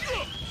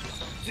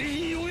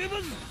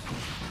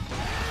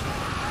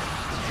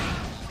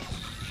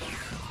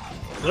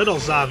 Little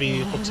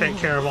Xavi will take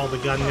care of all the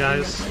gun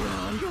guys.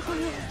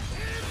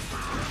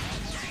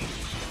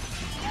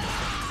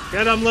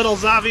 Get him, little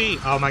Xavi!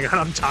 Oh my god,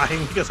 I'm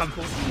dying because I'm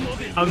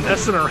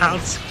messing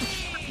around.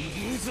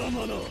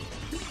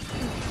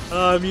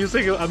 I'm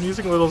using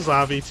little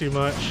Xavi too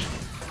much.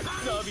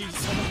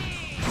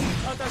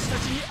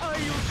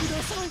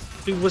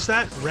 Dude, was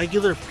that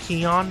regular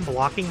peon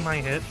blocking my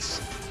hits?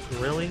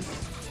 Really?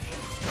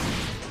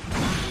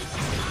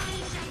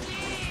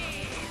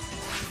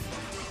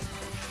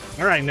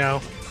 Alright,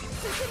 no.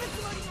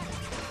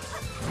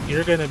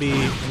 You're gonna be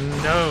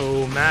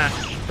no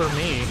match for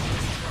me.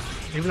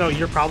 Even though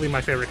you're probably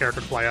my favorite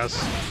character to play as.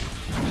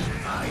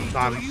 So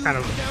I'm kind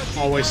of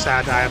always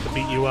sad that I have to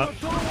beat you up.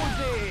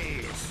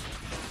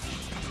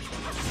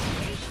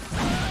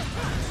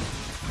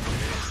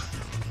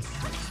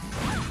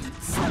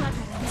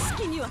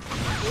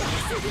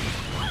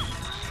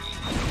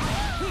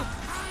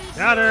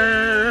 Got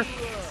her!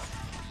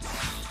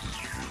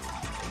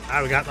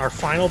 Alright, we got our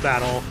final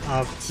battle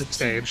of the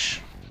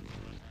stage.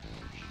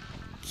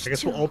 I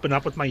guess we'll open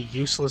up with my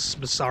useless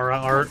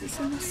Basara art.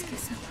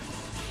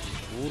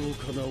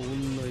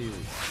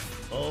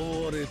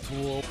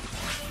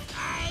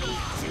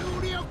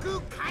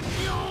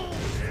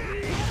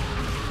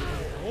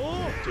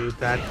 Dude,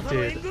 that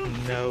did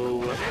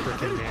no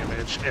freaking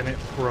damage, and it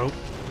broke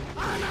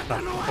the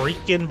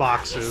freaking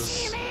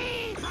boxes. So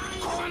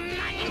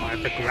I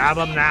have to grab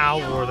them now,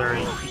 or they're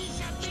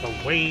just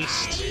a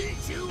waste.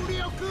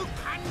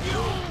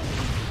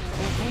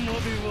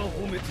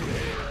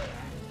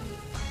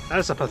 That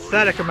is a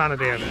pathetic amount of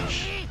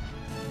damage.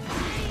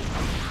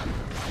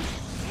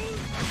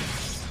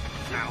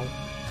 Ow.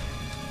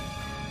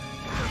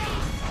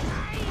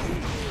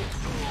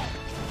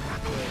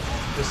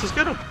 This is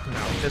gonna...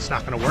 No, it's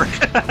not gonna work.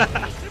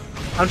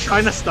 I'm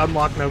trying to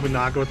stunlock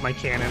Nobunaga with my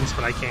cannons,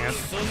 but I can't.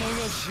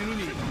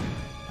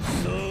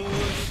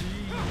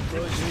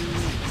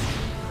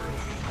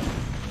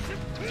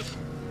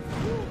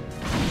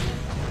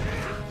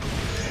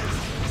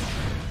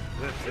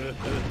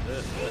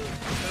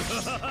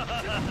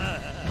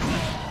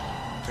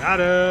 Got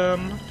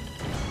him!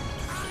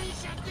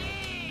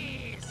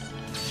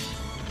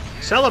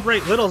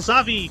 Celebrate, little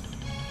Xavi!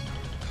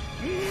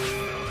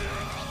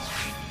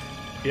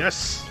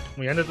 Yes,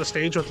 we ended the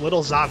stage with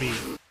little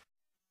Xavi.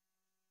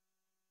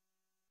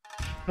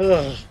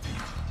 Ugh.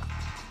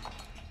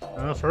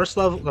 First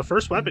level, the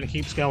first weapon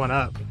keeps going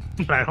up,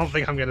 but I don't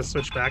think I'm gonna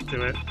switch back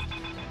to it.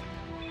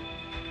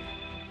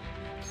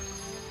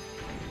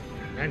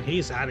 And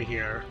he's out of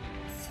here.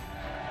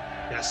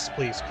 Yes,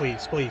 please,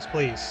 please, please,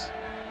 please.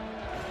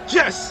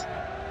 Yes!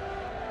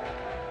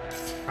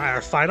 Alright,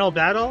 our final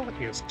battle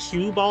is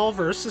Cue Ball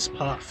versus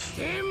Puff.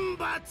 天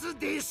罰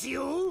です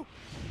よ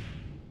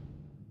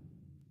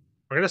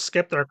We're gonna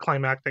skip their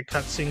climactic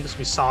cutscene because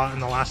we saw it in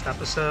the last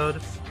episode.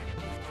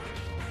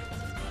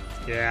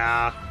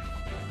 Yeah.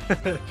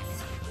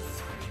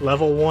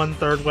 Level 1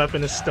 third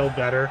weapon is still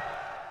better.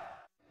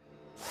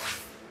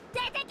 出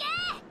てけ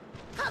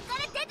こっか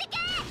ら出てけ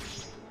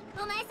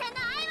お前さんの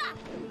愛は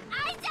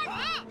愛じゃね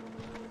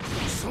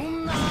そ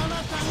んなあな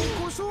たに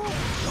こそ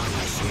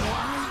私の愛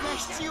が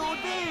必要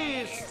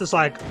です This is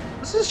like,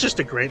 this is just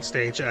a great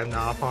stage to end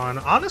off on.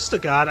 Honest to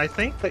God, I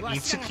think the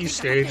Itsuki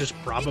stage is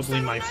probably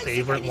my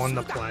favorite one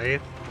to play.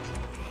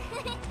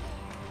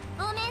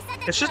 おめえさ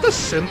て It's just a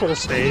simple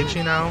stage,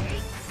 you know?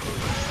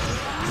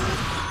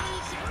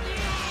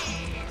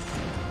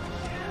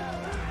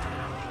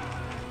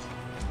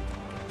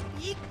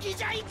 Ikki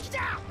じゃIkkiじ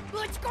ゃぶ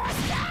ち壊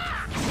しだ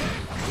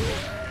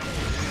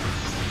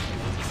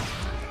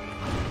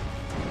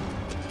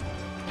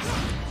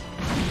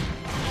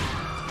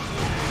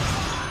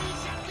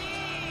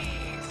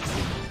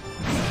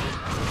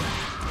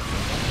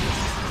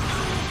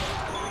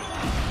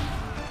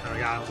We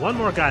got one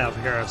more guy over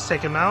here. Let's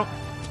take him out.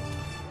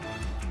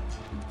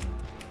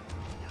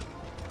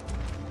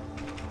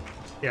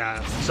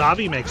 Yeah,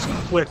 Xavi makes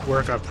quick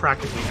work of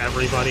practically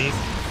everybody.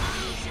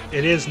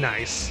 It is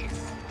nice.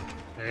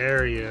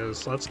 There he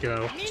is. Let's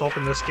go. Let's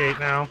open this gate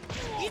now.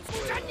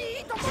 Itsuki ちゃんに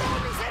いいところを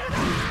見せるな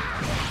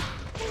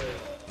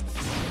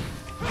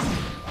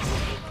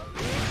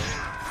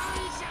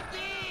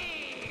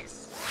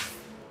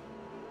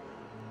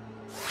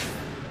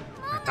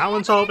That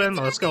one's open.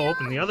 Let's go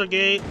open the other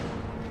gate.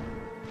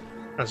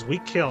 As we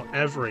kill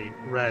every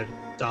red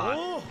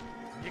dot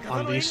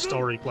on these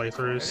story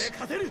playthroughs.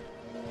 勝てる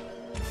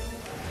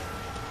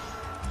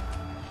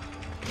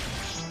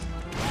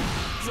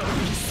ザビ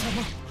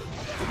様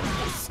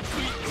救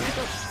い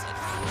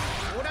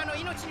オラの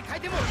命に変え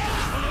てもこ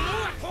の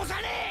門は通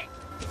さね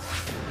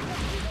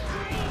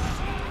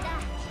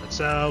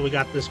So we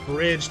got this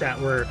bridge that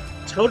we're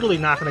totally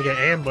not going to get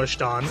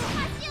ambushed on.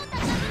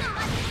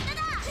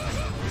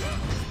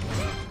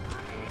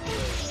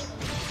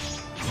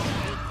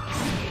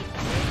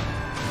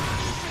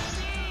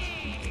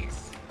 え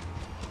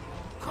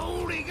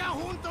これが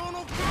本当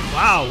の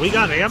Wow, we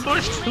got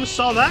ambushed? Who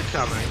saw that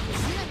coming?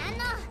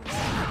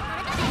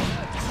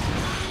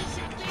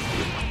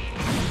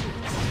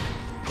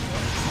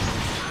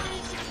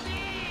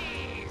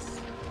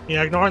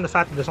 Yeah, ignoring the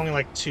fact that there's only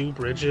like 2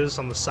 bridges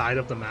on the side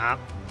of the map.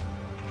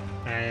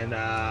 And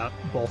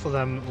both of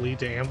them lead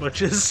to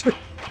ambushes. Love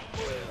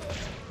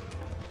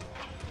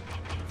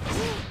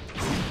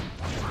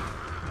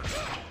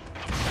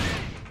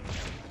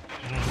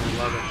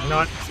it. You know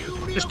what?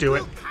 Just do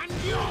it.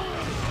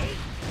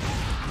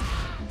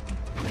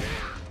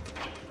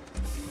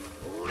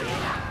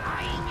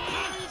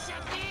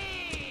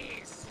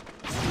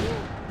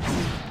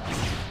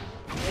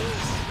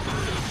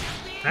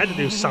 I had to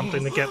do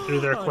something to get through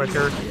there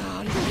quicker.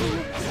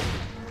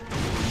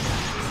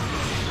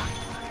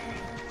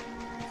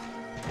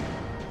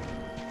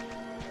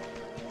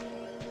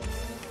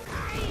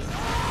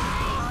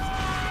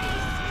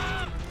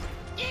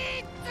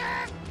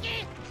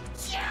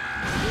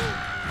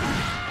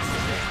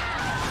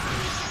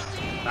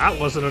 That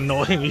wasn't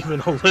annoying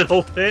even a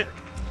little bit.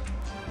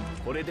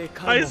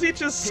 Why is he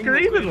just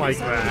screaming like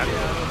that?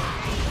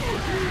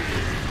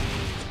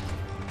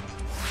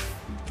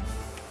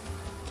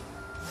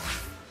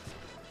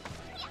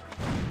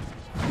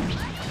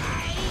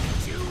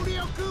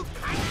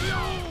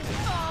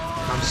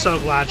 I'm so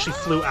glad she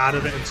flew out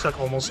of it and took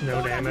almost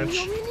no damage.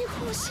 嫁に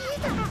欲しい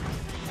だ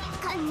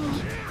堪忍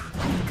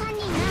堪忍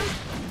な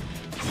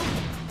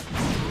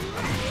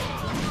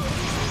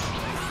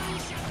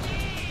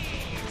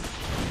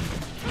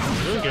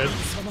Doing good.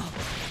 様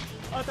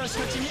私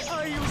たちに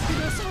愛をく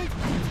ださい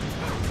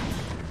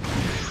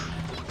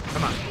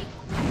Come on.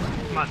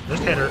 Come on,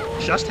 just hit her.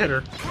 Just hit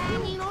her.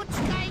 神の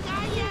使いが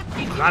やっ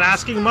てく I'm not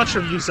asking much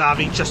of you,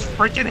 Xavi. Just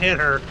freaking hit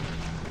her.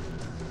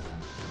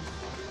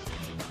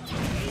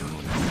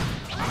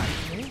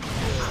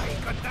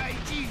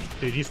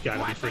 Dude, you've got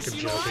to be freaking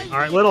joking.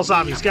 Alright, little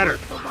Xavis, get her.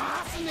 飛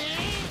ばすね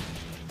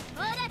オ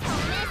ラとお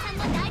姉さん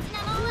の大事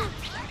なもんは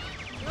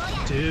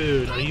どうや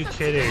Dude, are you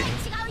kidding?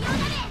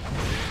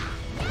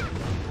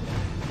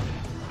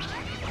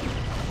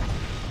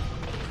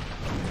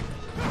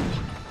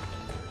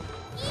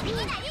 違うよう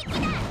だね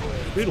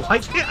Dude, why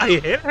can't I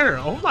hit her?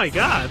 Oh my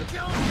god. 今日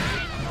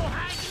の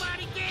始ま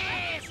り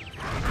です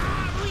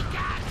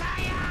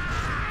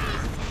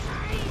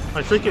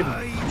My freaking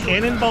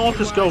cannonball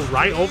just go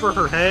right over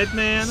her head,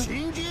 man.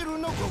 信じる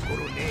の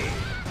心ね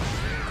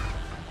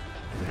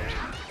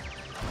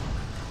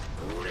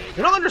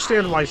I don't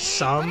understand why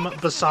some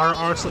Basara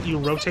arcs let you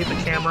rotate the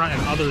camera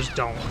and others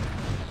don't.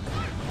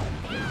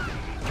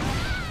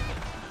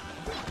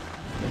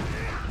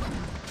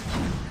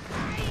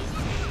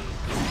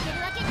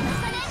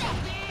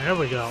 There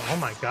we go. Oh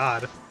my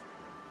god.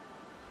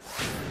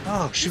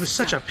 Oh, she was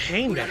such a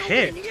pain to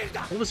hit.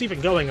 What was even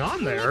going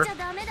on there?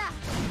 ダメだだ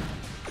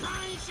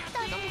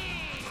ども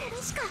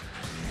苦し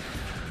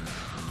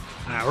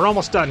Alright, we're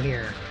almost done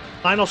here.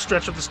 Final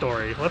stretch of the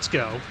story. Let's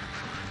go.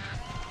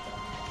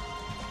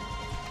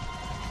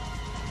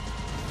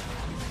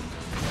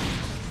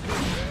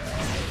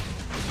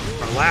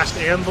 Our last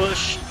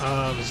ambush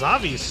of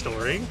Xavi's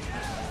story.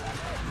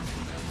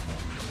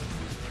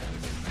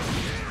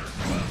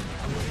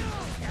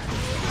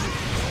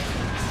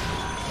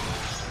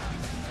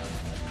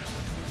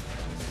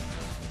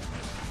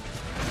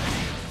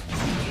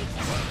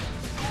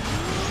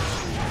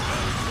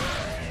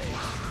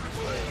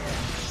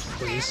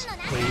 Please,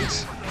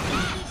 please.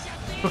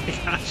 Oh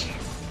my gosh.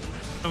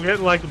 I'm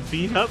getting, like,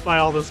 beat up by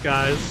all those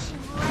guys.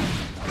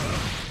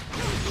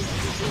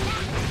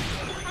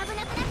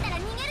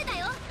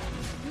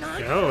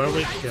 Go, there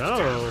we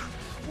go.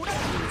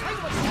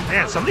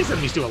 Man, some of these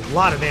enemies do a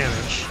lot of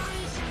damage.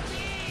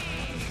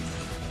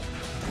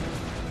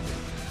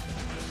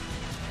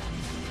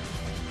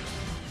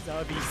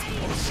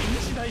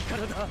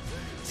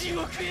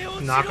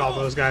 Knock all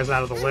those guys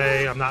out of the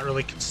way. I'm not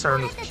really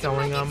concerned with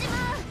killing them.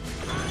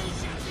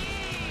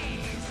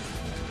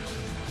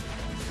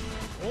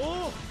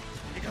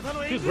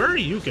 Dude, where are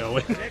you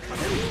going?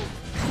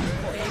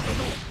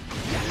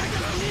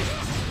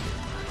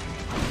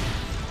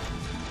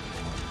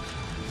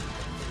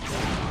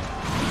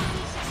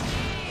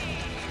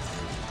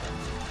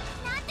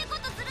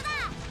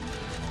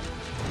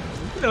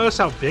 Notice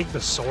how big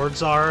the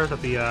swords are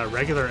that the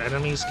regular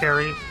enemies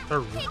carry? They're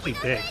really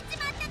big.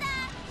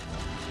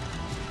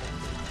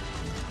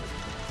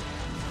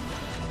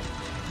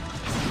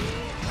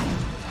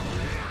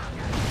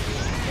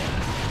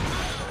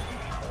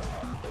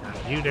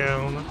 Got you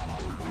down.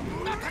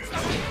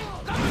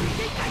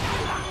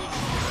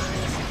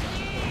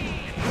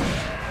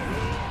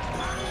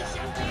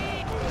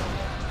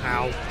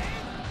 Ow.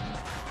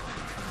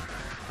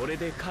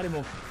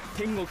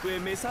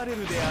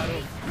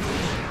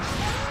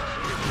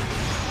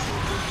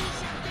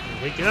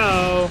 Here we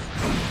go.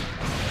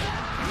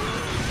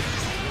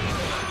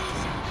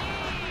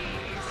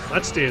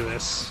 Let's do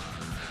this.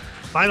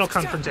 Final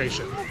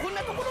confrontation.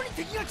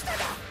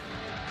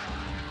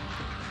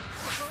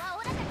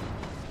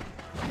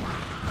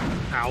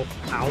 Ow,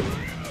 ow.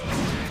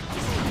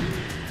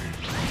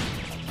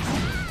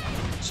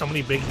 So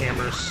many big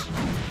hammers.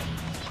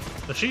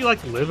 Does she,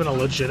 like, live in a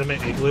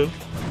legitimate igloo?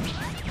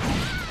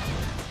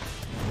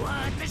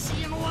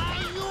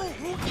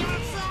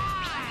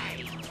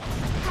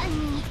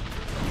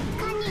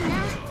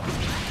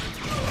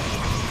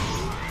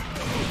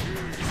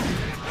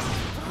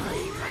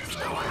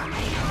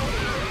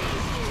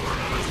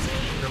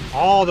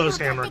 All those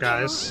hammer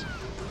guys.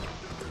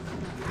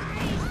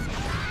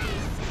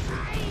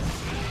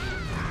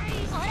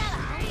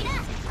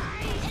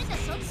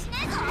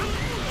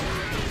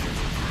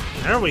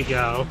 There we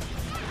go.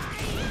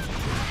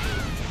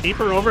 Keep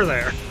her over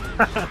there.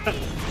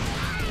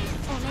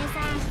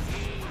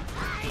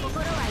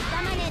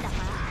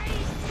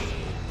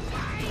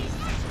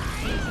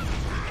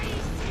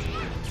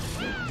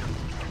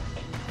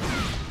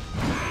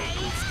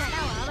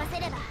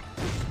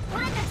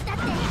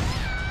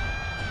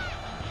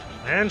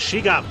 And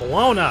she got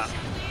blown up.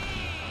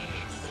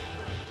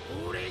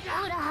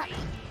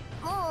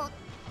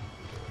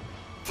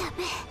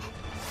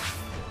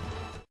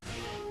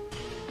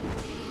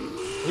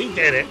 We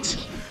did it.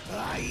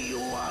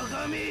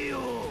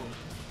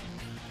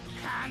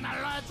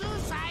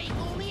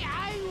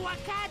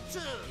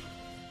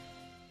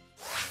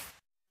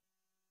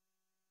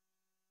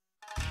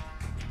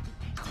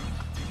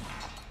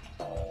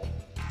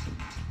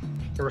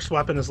 First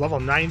weapon is level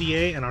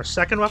 98, and our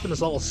second weapon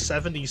is level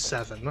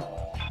 77.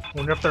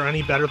 Wonder if they're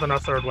any better than our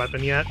third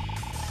weapon yet.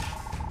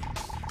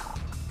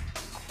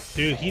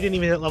 Dude, he didn't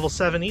even hit level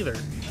 7 either.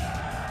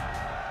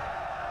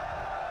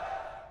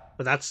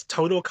 But that's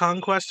total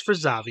conquest for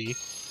Xavi.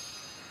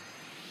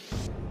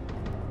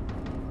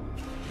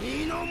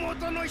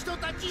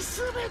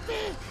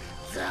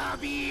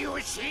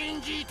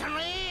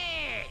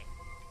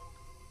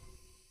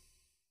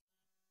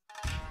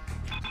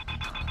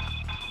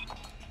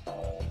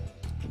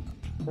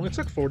 Only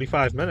took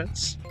 45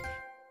 minutes.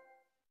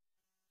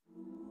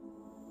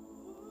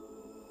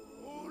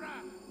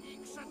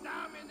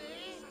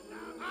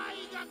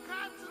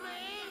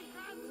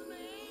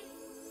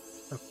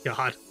 Oh,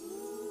 God.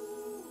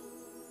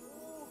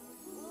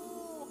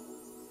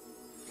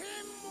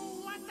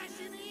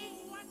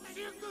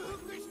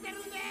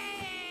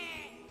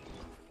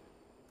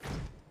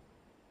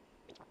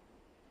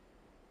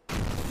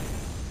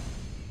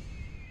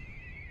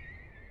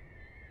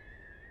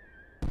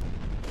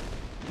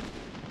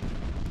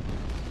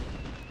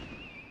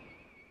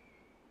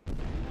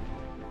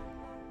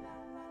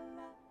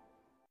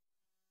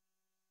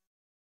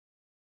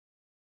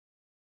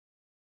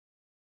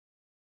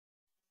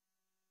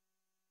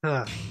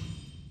 Huh.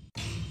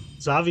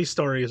 Xavi's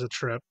story is a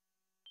trip.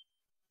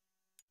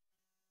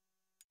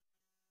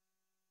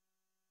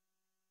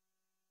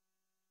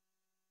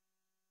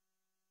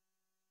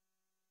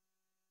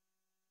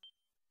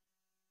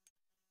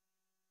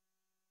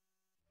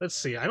 Let's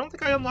see. I don't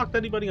think I unlocked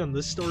anybody on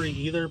this story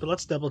either, but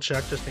let's double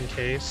check just in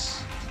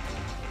case.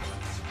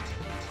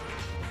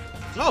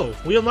 Oh,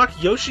 we unlocked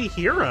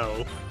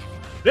Yoshihiro.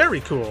 Very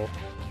cool.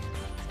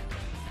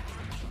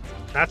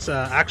 That's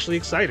actually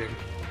exciting.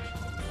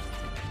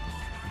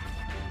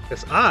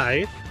 Because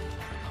I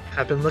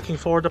have been looking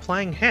forward to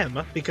playing him,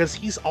 because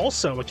he's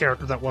also a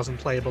character that wasn't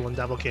playable in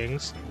Devil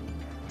Kings.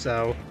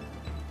 So,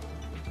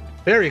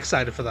 very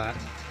excited for that.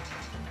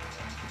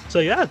 So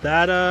yeah,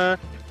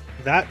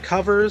 that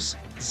covers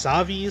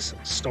Xavi's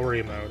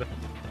story mode.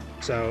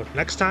 So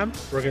next time,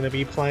 we're going to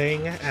be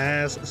playing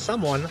as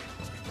someone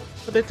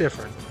a bit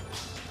different.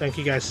 Thank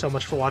you guys so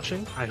much for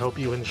watching. I hope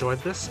you enjoyed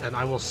this, and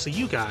I will see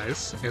you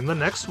guys in the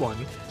next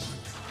one.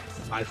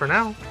 Bye for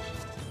now.